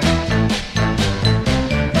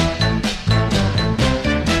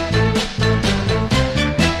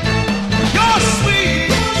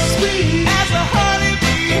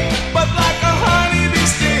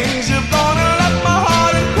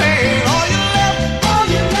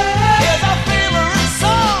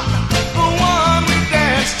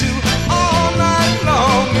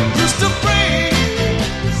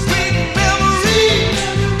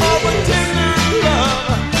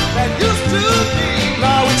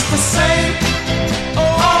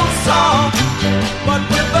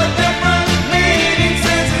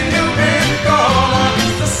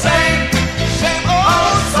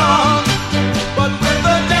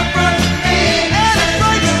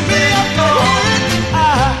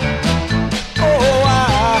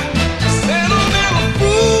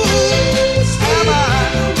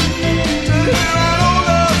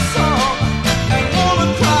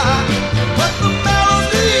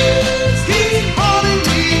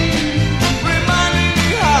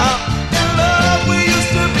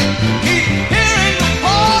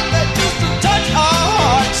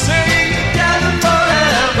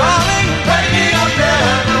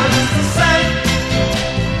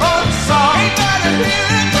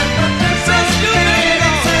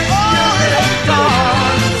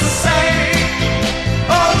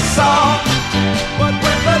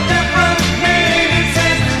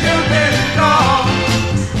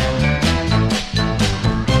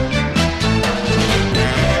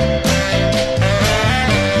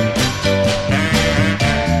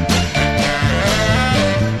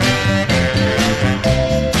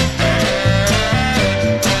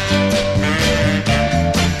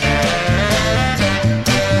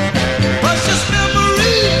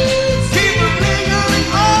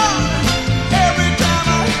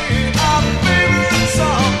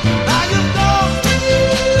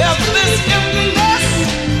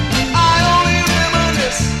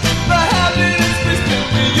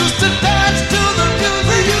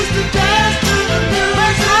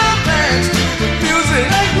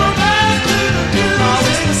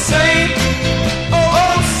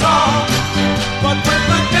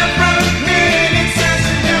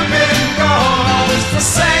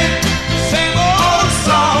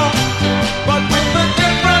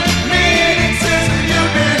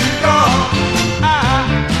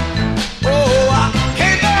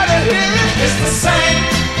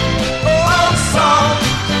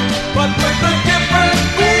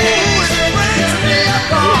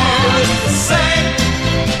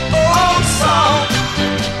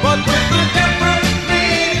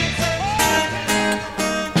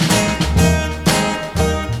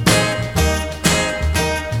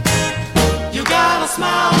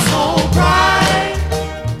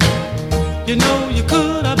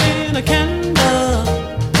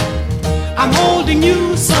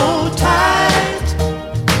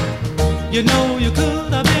 You know you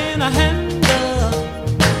could have been a handler.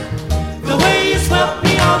 The way you swept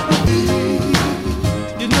me off my feet.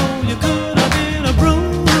 You know you could have been a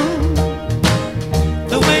broom.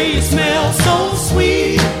 The way you smell so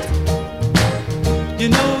sweet. You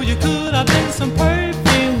know you could have been some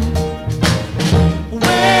perfume.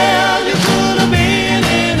 Well, you could have been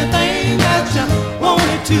anything that you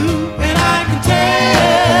wanted to, and I can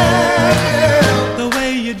tell the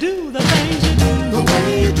way you do the things you do. The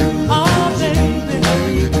way you do. Oh, baby. The way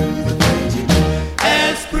you do the things you do.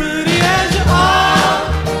 As pretty as you are.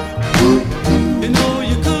 You know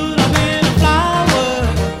you could have been a flower.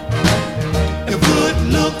 If good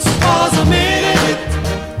looks was a minute.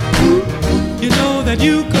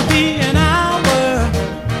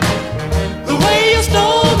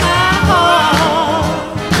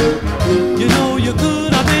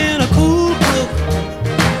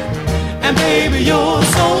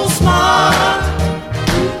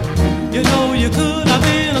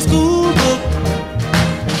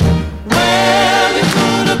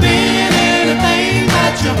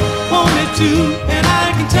 to, and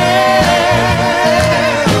I can tell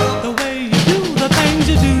the way you do the things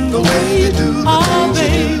you do, the way you do, oh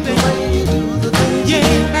baby, the way you do the things you do.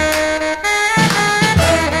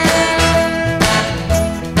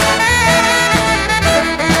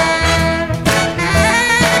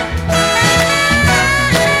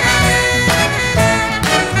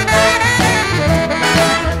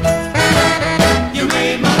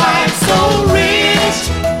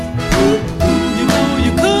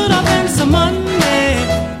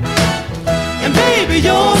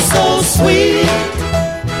 You're so sweet.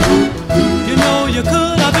 You know you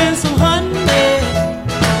could have been some honey.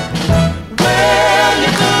 Well, you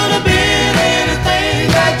could have been anything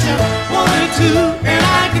that you wanted to, and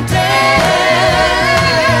I can tell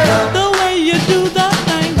the way you do the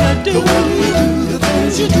thing you do. The way you do the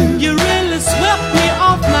things you do. You really swept me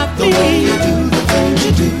off my feet. The way you do the things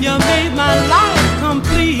you do. You made my life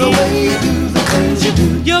complete. The way you do the things you do.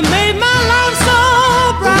 You made my life so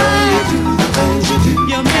bright.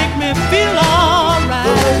 You make me feel alright.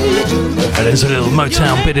 And there's a little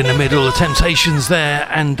Motown bit in the middle, the Temptations there,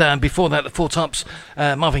 and before that the Four Tops,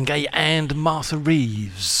 Marvin Gaye and Martha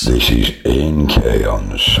Reeves. This is NK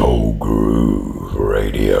on Soul Groove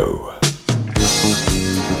Radio.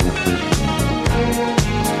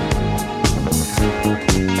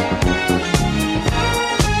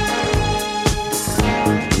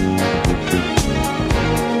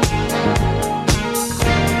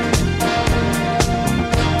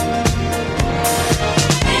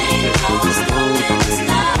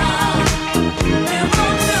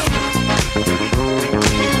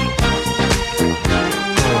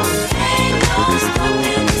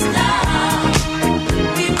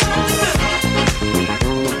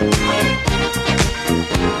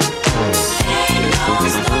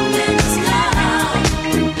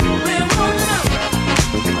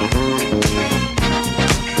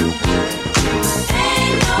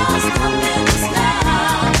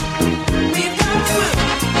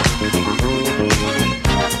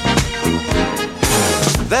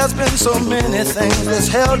 There's been so many things that's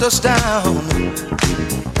held us down,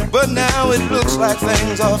 but now it looks like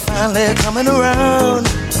things are finally coming around.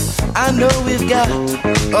 I know we've got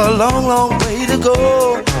a long, long way to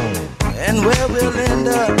go, and where we'll end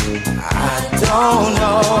up, I don't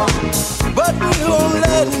know. But we won't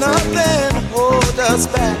let nothing hold us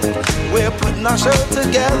back. We're putting our show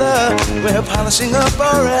together, we're polishing up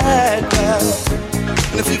our act.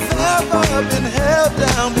 And if you've ever been held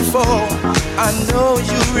down before, I know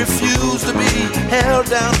you refuse to be held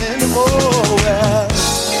down anymore. Well,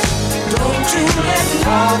 don't you let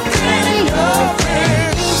nothing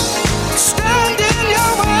stand in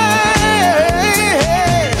your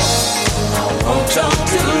way. I want y'all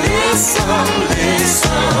to listen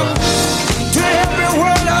to every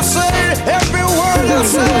word I say, every word I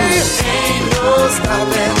say. Ain't no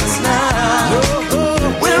stopping us now.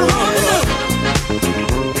 We're rolling up.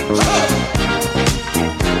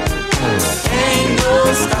 Ain't no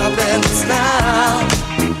stopping us now.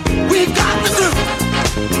 We got to do.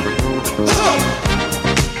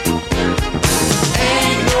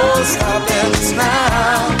 Ain't no stopping us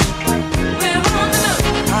now. We're rolling up.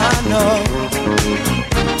 I know.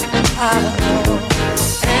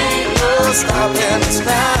 Ain't no stopping us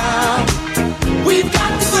now. We've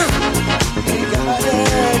got to do. We got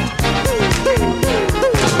it.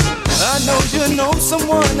 I know you know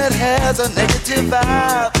someone that has a negative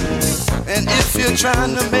vibe, and if you're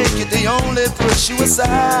trying to make it, they only push you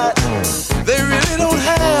aside. They really don't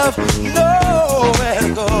have nowhere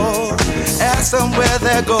to go. Ask them where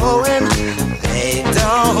they're going, they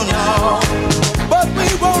don't know. But we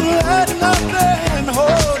won't let nothing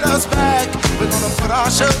hold us back. We're gonna put our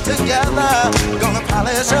show together, gonna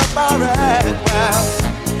polish up our act. Well,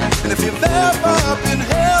 and if you've ever been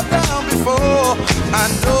held down before, I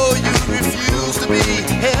know you refuse to be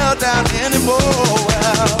held down anymore.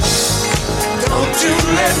 Well, don't you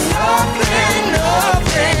let nothing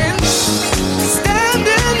stand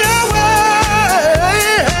in your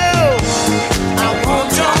way. I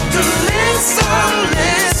want y'all to listen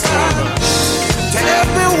to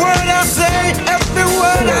every word I say, every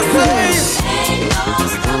word I say.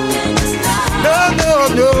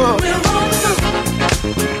 No.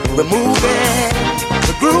 We're moving,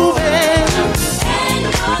 we're grooving.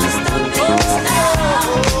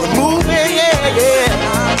 We're moving,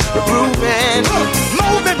 yeah. We're grooving.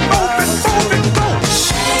 Moving, go.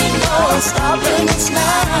 Ain't no stopping us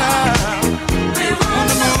now. We're on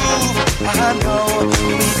the move. I know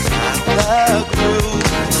we got the groove.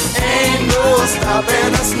 Ain't no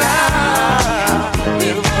stopping us now.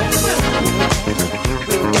 We're on the move.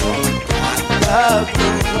 We got the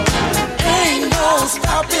groove. Ain't no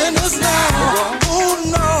stopping us now.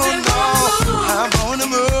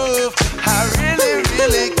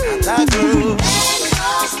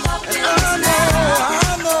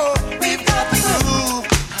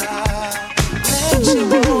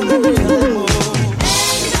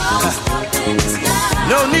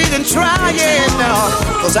 no need in trying, no,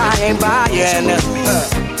 'cause I ain't buying.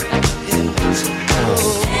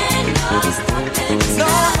 No,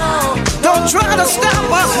 don't try to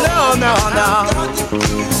stop us, no, no, no.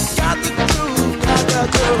 Got the groove, got the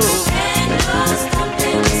groove.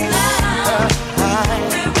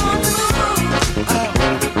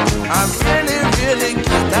 I really, really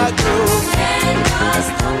got that groove.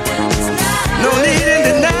 No need in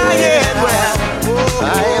denying, well, I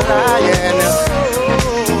ain't lying.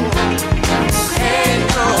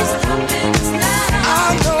 I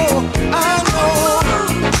know.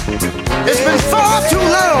 It's been far too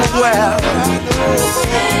long, well.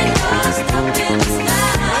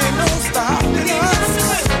 Ain't no stopping us.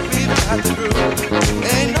 We've got the groove.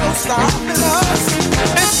 Ain't no stopping us.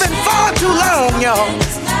 It's been far too long, y'all.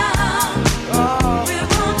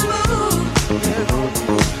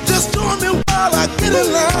 Just doing me while I get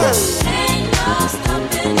along.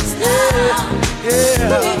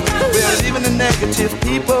 Yeah. We're leaving the negative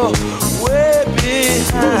people way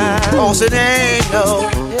behind. Oh, so they ain't no.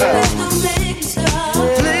 Yeah.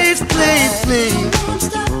 Please, please, please.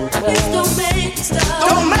 Don't make me stop.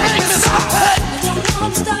 Don't make me stop.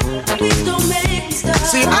 Please don't make me stop.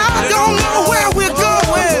 See, I don't know where we're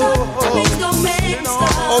going. Please don't make me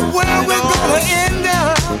stop. Or where we're gonna end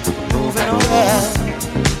up. Moving on.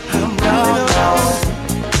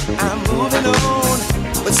 I'm moving on.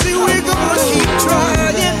 But see, we're gonna keep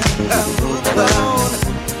trying. Moving on.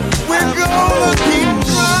 We're gonna keep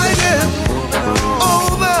trying.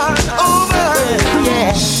 Over and over.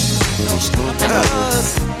 Yeah. No stopping us.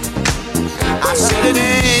 I said it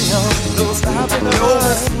ain't no stopping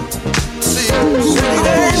us. See, it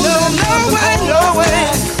ain't no way.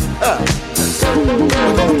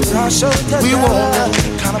 We're gonna put our show together. We won't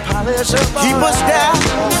kind of polish up. Keep us down.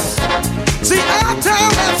 See, our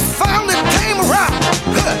time has finally came around.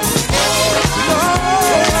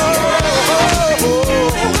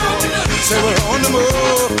 Say we're on the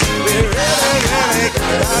move. We're really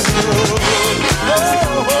got our groove.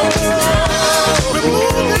 We're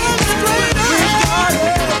moving straight up. We got it.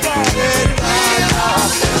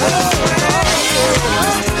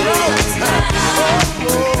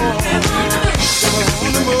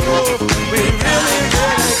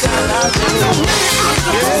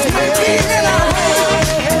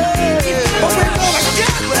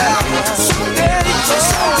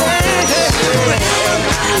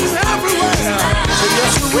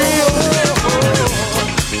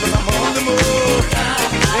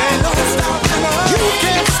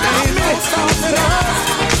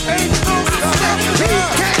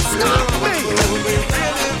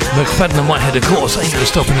 McFadden and Whitehead, of course, ain't no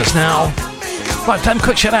stopping us now. Right, time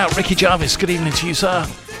quick shout out, Ricky Jarvis. Good evening to you, sir.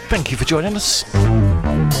 Thank you for joining us.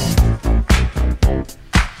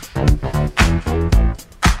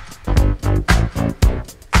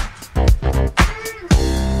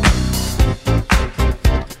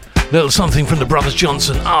 Little something from the Brothers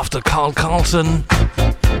Johnson after Carlton.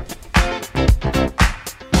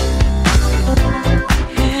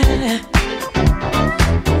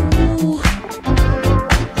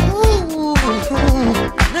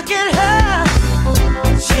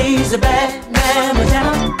 She's a bad man,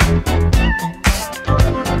 Jama.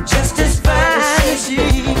 Just as fine as she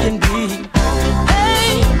can be.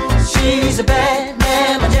 Hey, she's a bad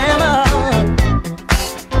man, Jama.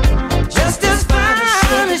 Just as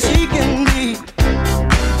fine as she can be.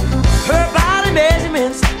 Her body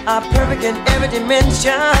measurements are perfect in every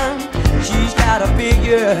dimension. She's got a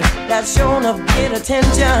figure that's shown of great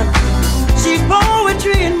attention. She's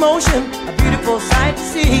poetry in motion, a beautiful sight to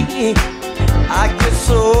see. I get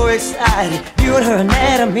so excited viewing her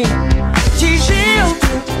anatomy. She's real,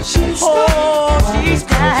 she's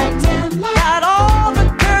tight, got all the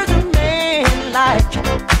curves a man like.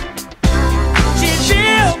 She's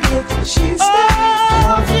real, she's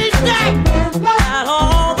tight, got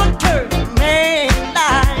all the curves a man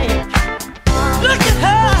like. Look at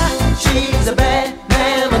her, she's a bad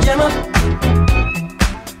man, Jama.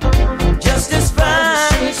 Just as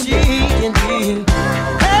fine as she can be.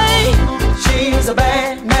 She's a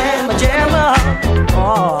bad man, Jama.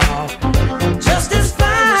 Oh, just as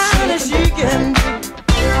fine as she can be.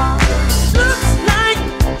 Looks like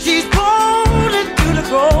she's pulled into the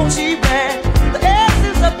gold she bad. The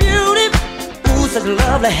essence of beauty, ooh, such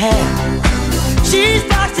lovely hair. She's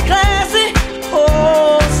foxy, classy,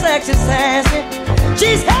 oh, sexy, sassy.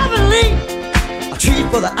 She's heavenly, a treat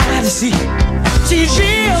for the eye to see. She's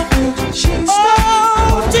real, she's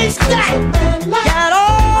stacked, got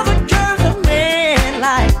all the curves of men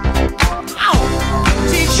like.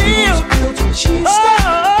 She's real, she's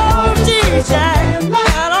stacked,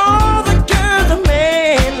 got all the curves of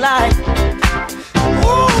men like.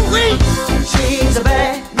 Ooh,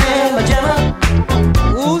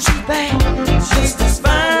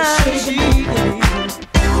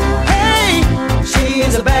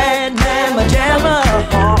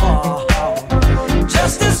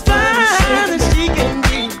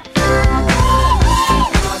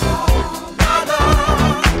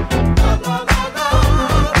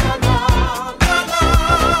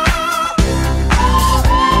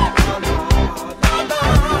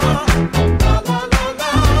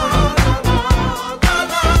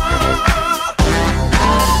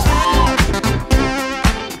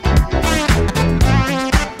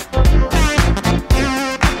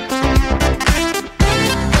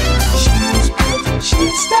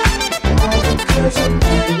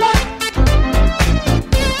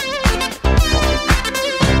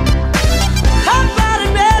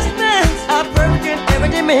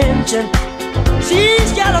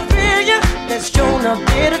 She's got a figure that's shown a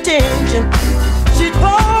bit of attention. She's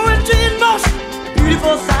poetry's most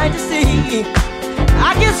beautiful sight to see.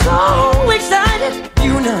 I get so excited,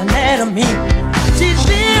 you know that of me. She's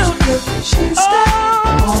built, she's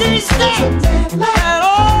stacked, got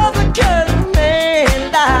all the curves of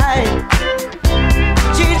man life.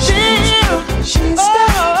 She's built, she's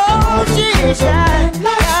stacked,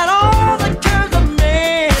 got all the curves of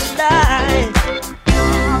man life.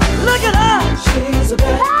 Look at her, she's a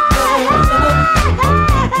bad woman,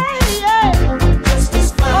 just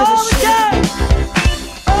as fine as she can.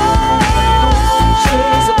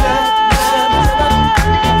 She's a bad woman,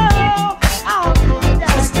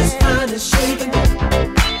 just as fine as she can.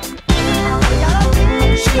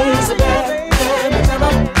 She's a bad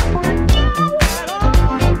woman,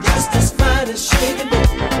 just as fine as she can be.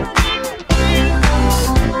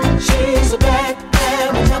 She's a bad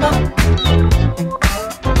woman.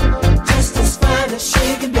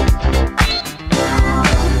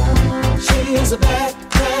 She's a bad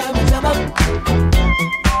woman,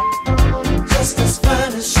 just as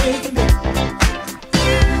fine as she can be.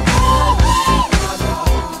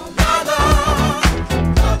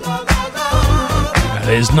 That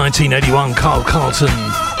is 1981 Carlton.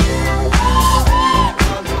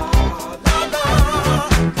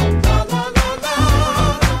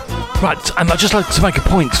 Right, and I'd just like to make a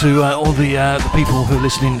point to all the people who are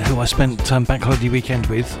listening who I spent bank holiday weekend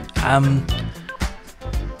with.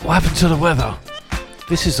 What happened to the weather?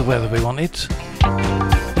 This is the weather we wanted.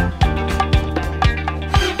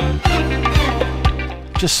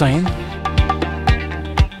 Just saying.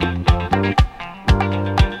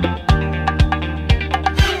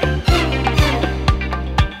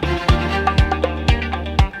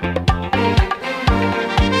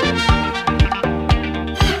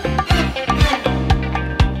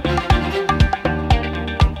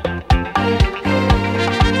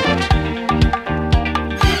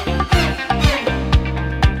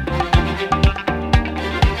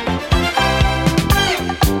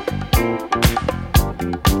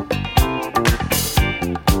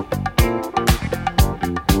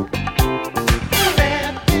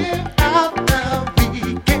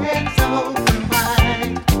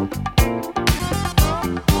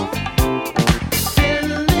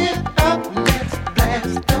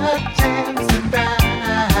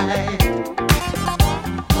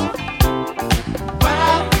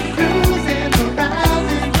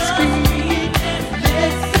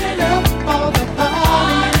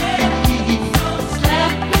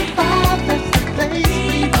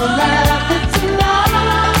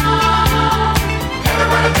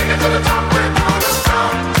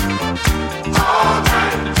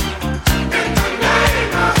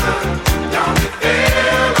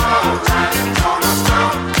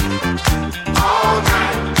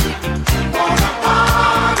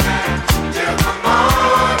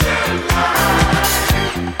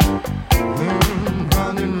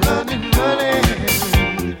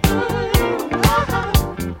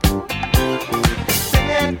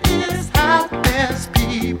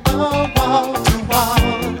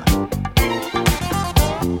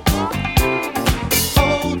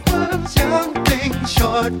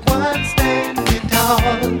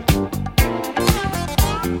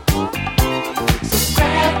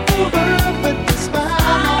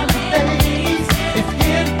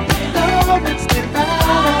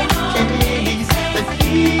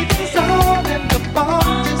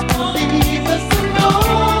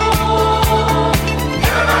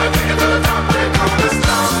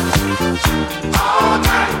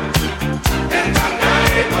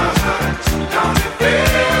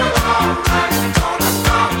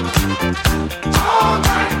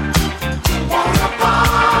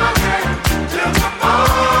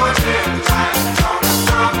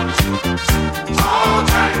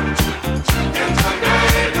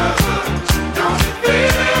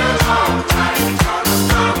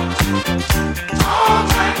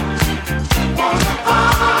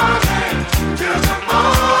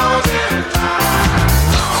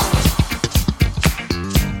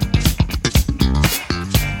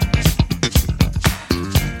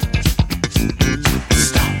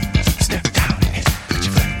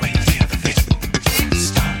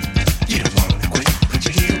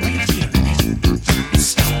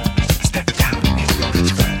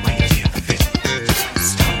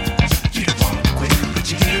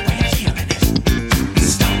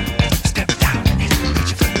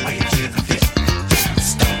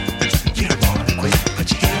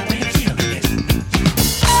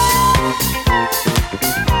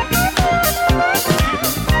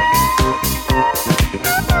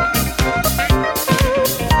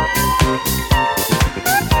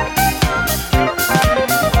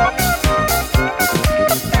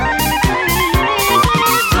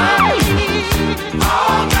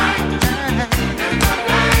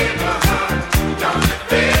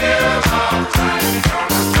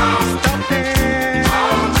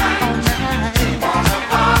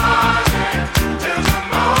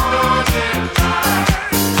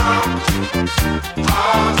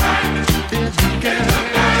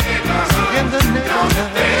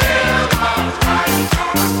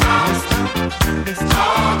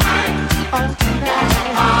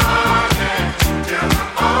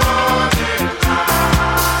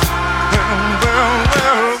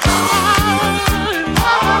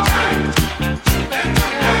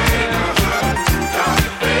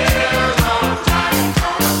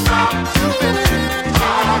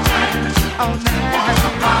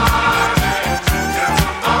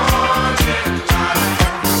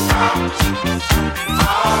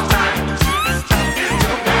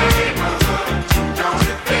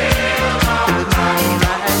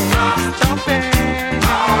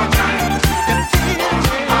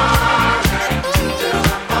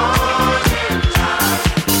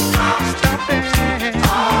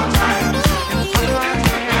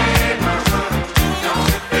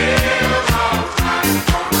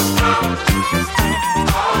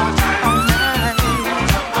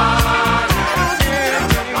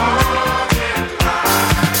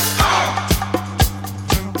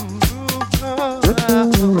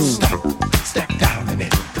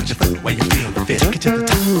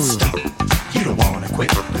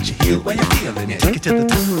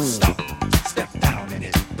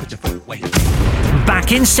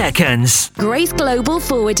 In seconds. Grace Global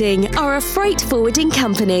Forwarding are a freight forwarding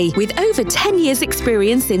company with over 10 years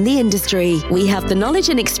experience in the industry. We have the knowledge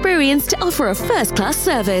and experience to offer a first-class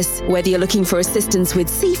service. Whether you're looking for assistance with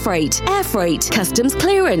sea freight, air freight, customs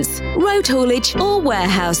clearance, road haulage or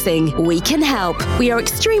warehousing, we can help. We are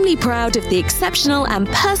extremely proud of the exceptional and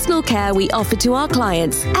personal care we offer to our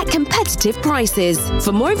clients at competitive prices.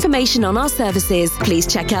 For more information on our services, please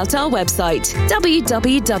check out our website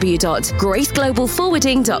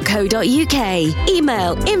www.graceglobalforwarding.co.uk.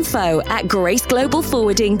 Email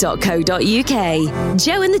info@graceglobalforwarding.co.uk.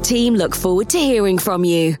 Joe and the team look forward to hearing from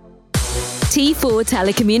you. T4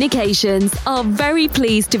 Telecommunications are very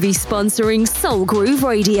pleased to be sponsoring Soul Groove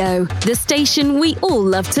Radio, the station we all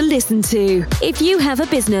love to listen to. If you have a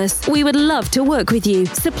business, we would love to work with you,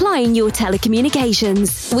 supplying your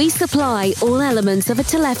telecommunications. We supply all elements of a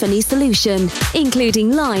telephony solution,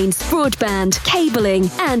 including lines, broadband,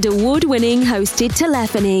 cabling, and award-winning hosted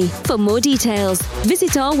telephony. For more details,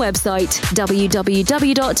 visit our website,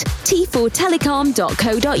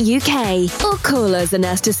 www.t4telecom.co.uk, or call us and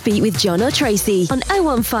ask to speak with John or Tracy on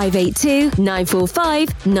 01582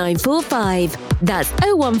 945 945. That's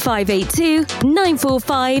 01582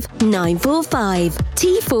 945 945.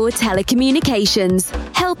 T4 Telecommunications,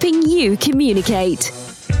 helping you communicate.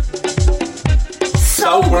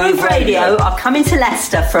 Soul Groove Radio are coming to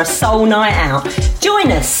Leicester for a soul night out.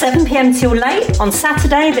 Join us 7 p.m. till late on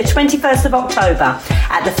Saturday the 21st of October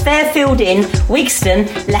at the Fairfield Inn, Wigston,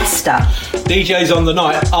 Leicester. DJs on the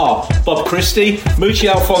night are Bob Christie, Moochie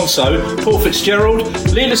Alfonso, Paul Fitzgerald,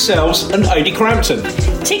 Lee Lascelles and Adi Crampton.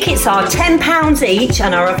 Tickets are £10 each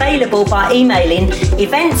and are available by emailing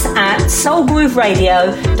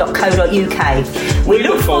events@soulgrooveradio.co.uk. We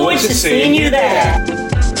look forward to seeing you there.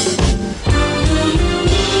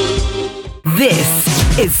 This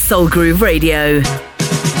is Soul Groove Radio.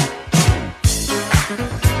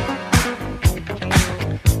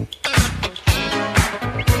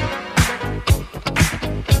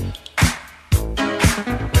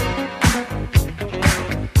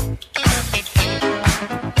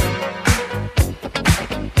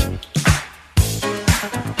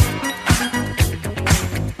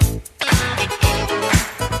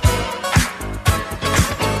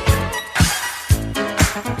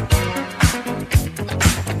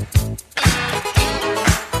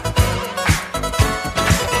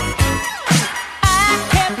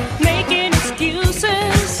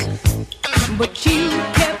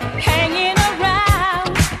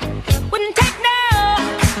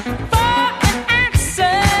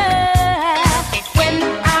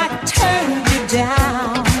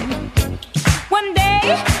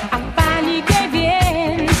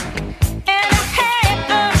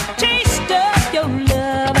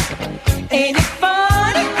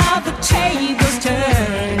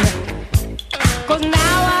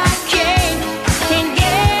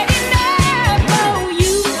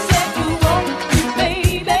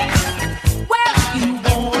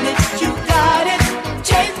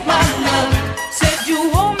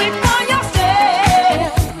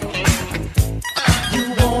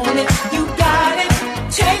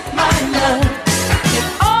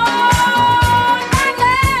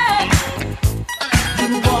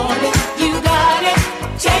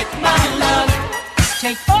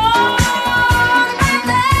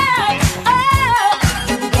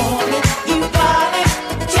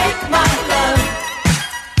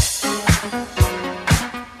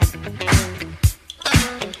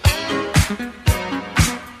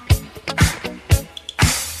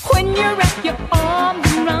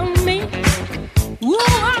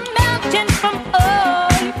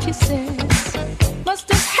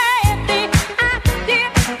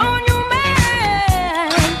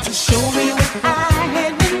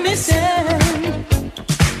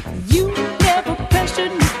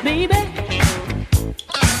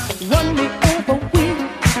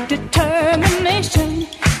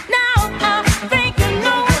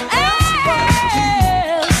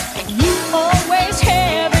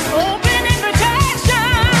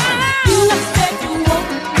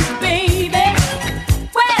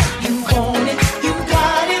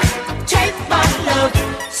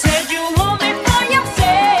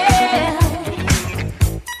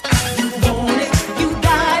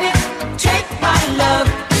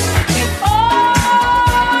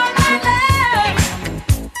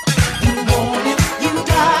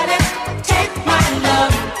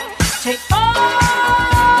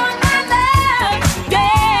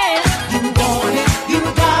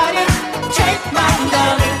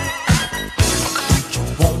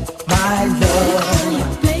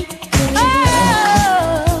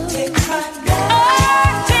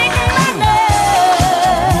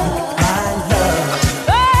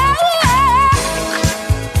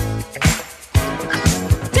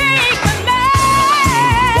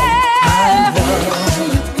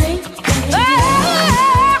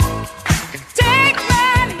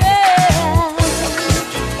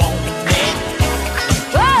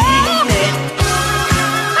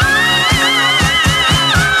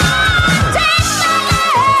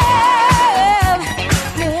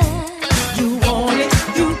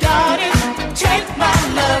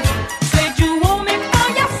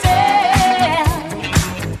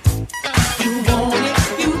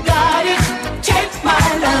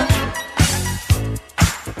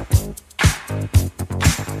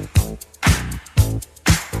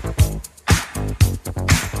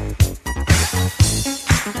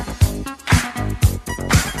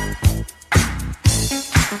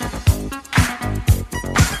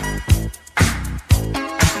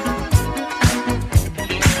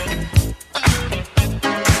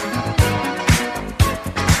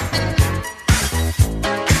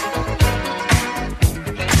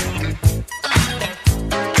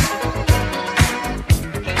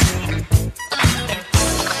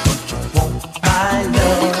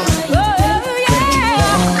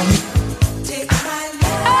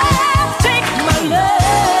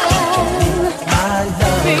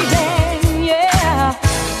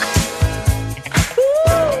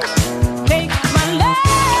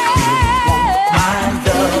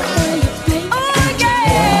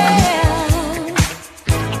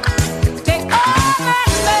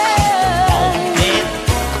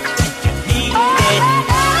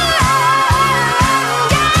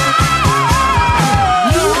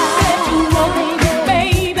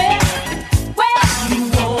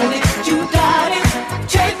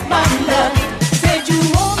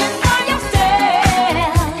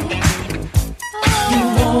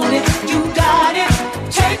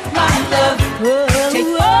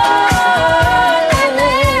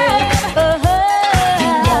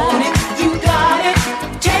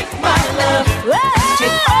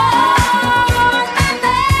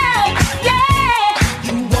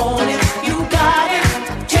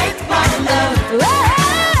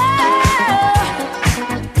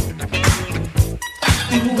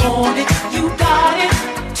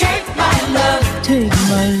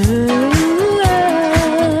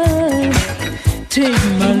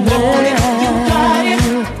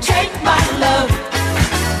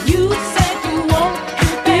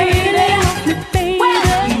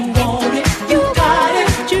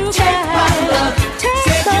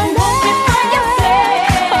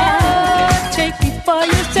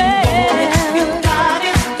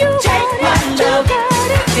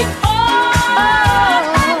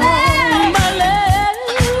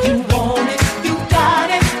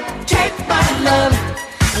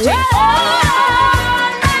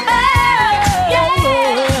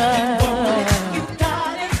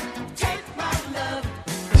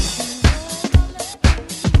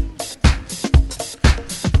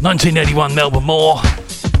 1981, Melba Moore.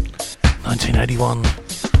 1981.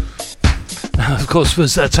 Of course,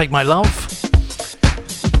 was Take My Love.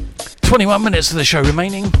 21 minutes of the show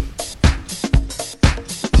remaining.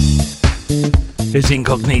 Is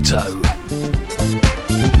Incognito.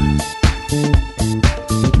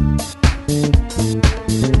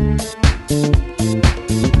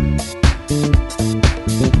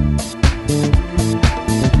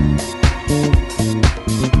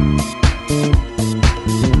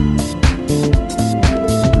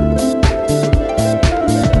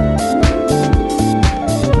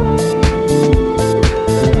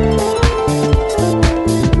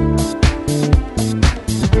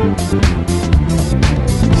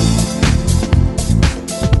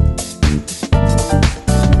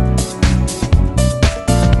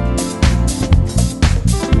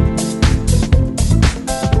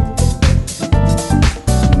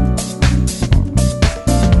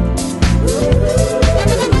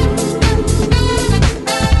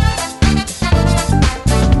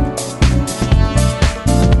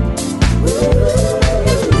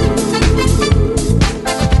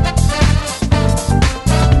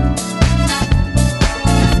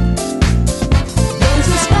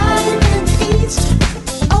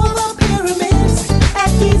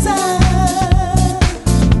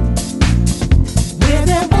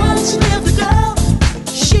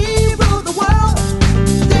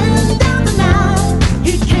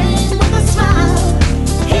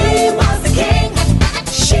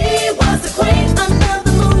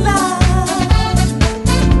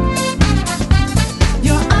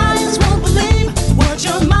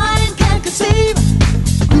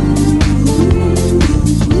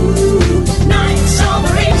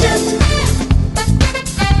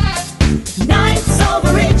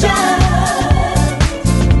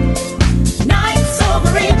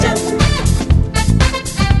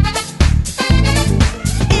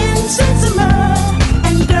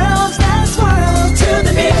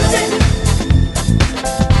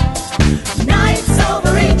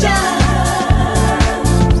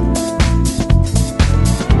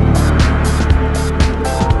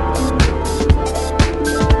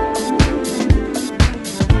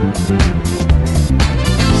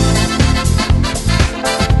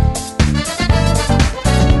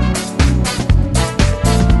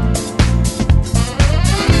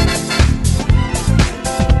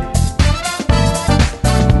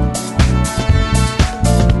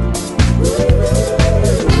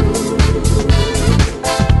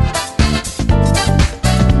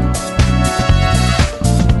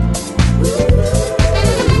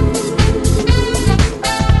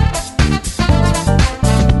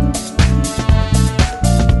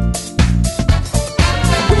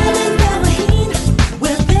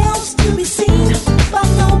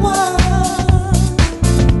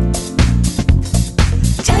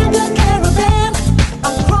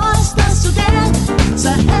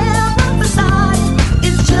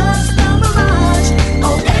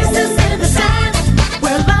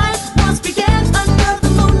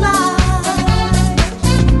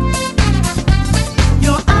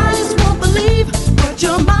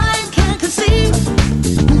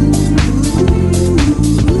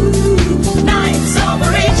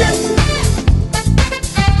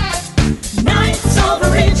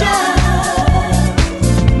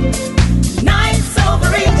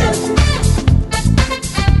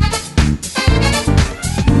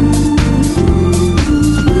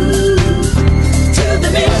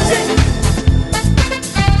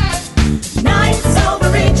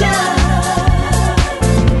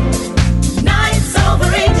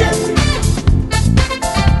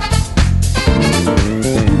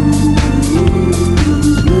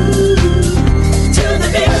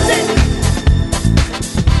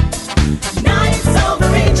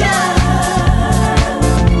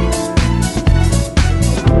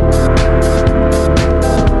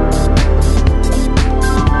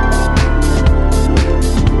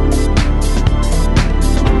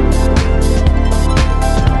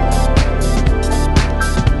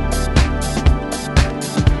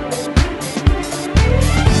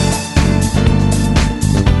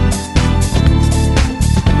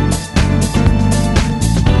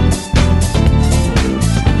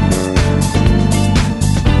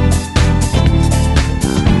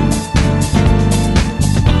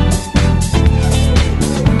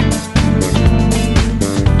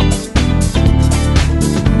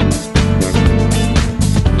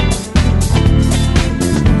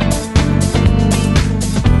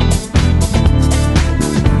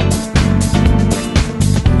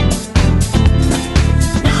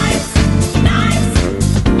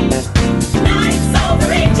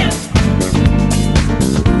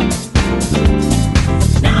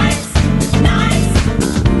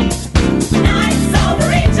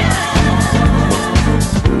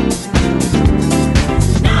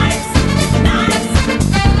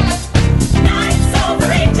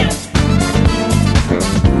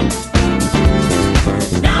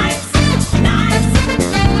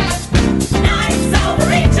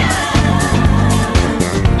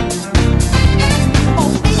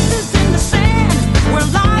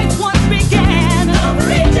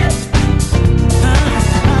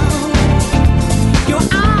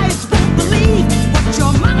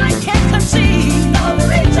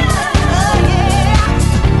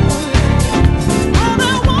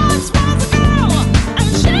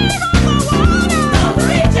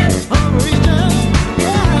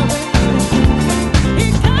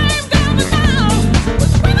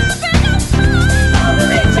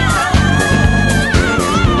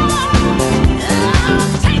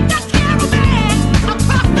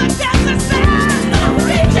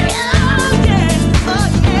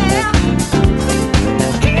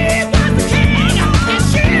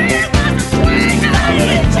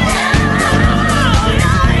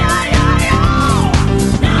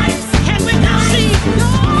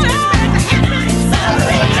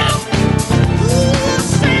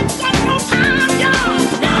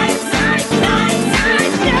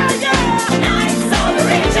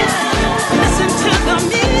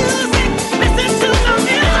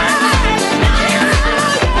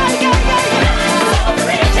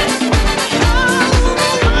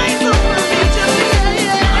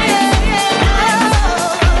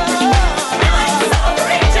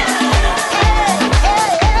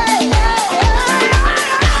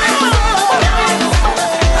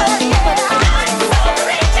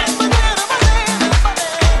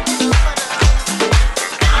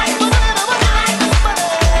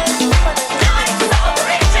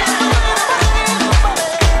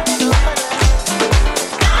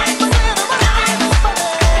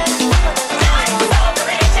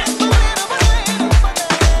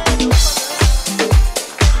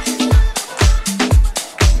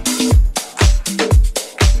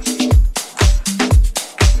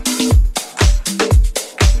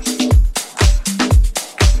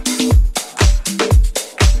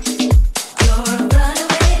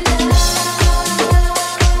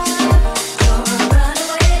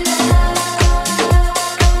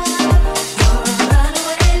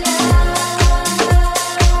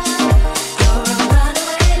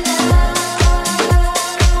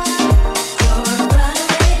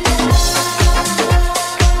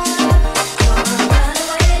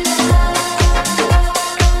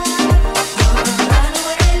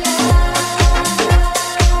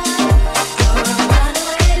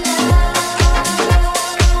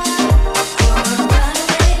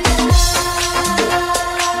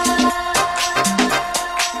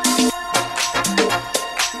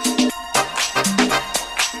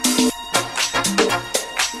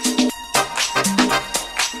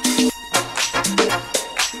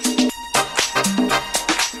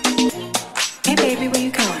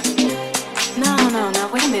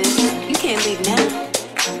 leave now.